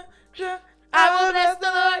Lord. I will bless the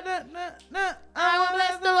Lord. I will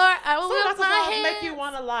bless the Lord. I will Some lift of my songs hands. make you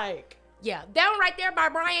want to like. Yeah, that one right there by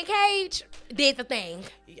Brian Cage did the thing.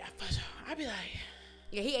 Yeah, for sure. I'd be like,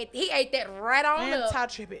 Yeah, he ate that right on man, up. Ty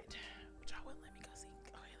Tribbett. Which I wouldn't let me go see.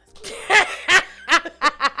 Okay, let's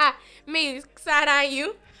go. Me, side eye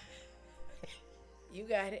you. You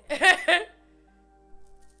got it.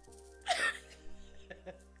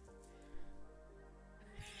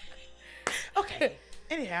 Okay.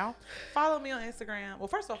 Anyhow, follow me on Instagram. Well,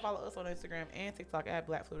 first of all, follow us on Instagram and TikTok at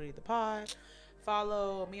Black Fluidity the Pod.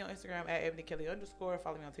 Follow me on Instagram at Ebony Kelly _.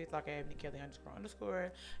 Follow me on TikTok at Ebony Kelly __.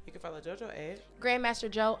 You can follow JoJo at Grandmaster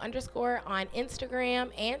Joe _ on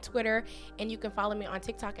Instagram and Twitter. And you can follow me on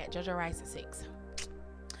TikTok at JoJo Rice 6.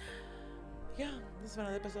 Yeah, this is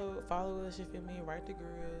another episode. Follow us, you feel me? Write the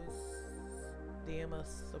girls. DM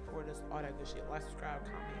us, support us, all that good shit. Like, subscribe,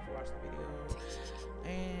 comment if you watch the video.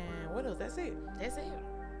 And what else? That's it. That's it.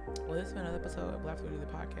 Well, this has been another episode of Black Fluidity the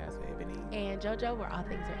Podcast with Ebony. And JoJo, where all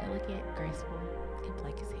things are elegant, graceful, and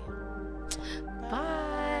black as hell. Bye.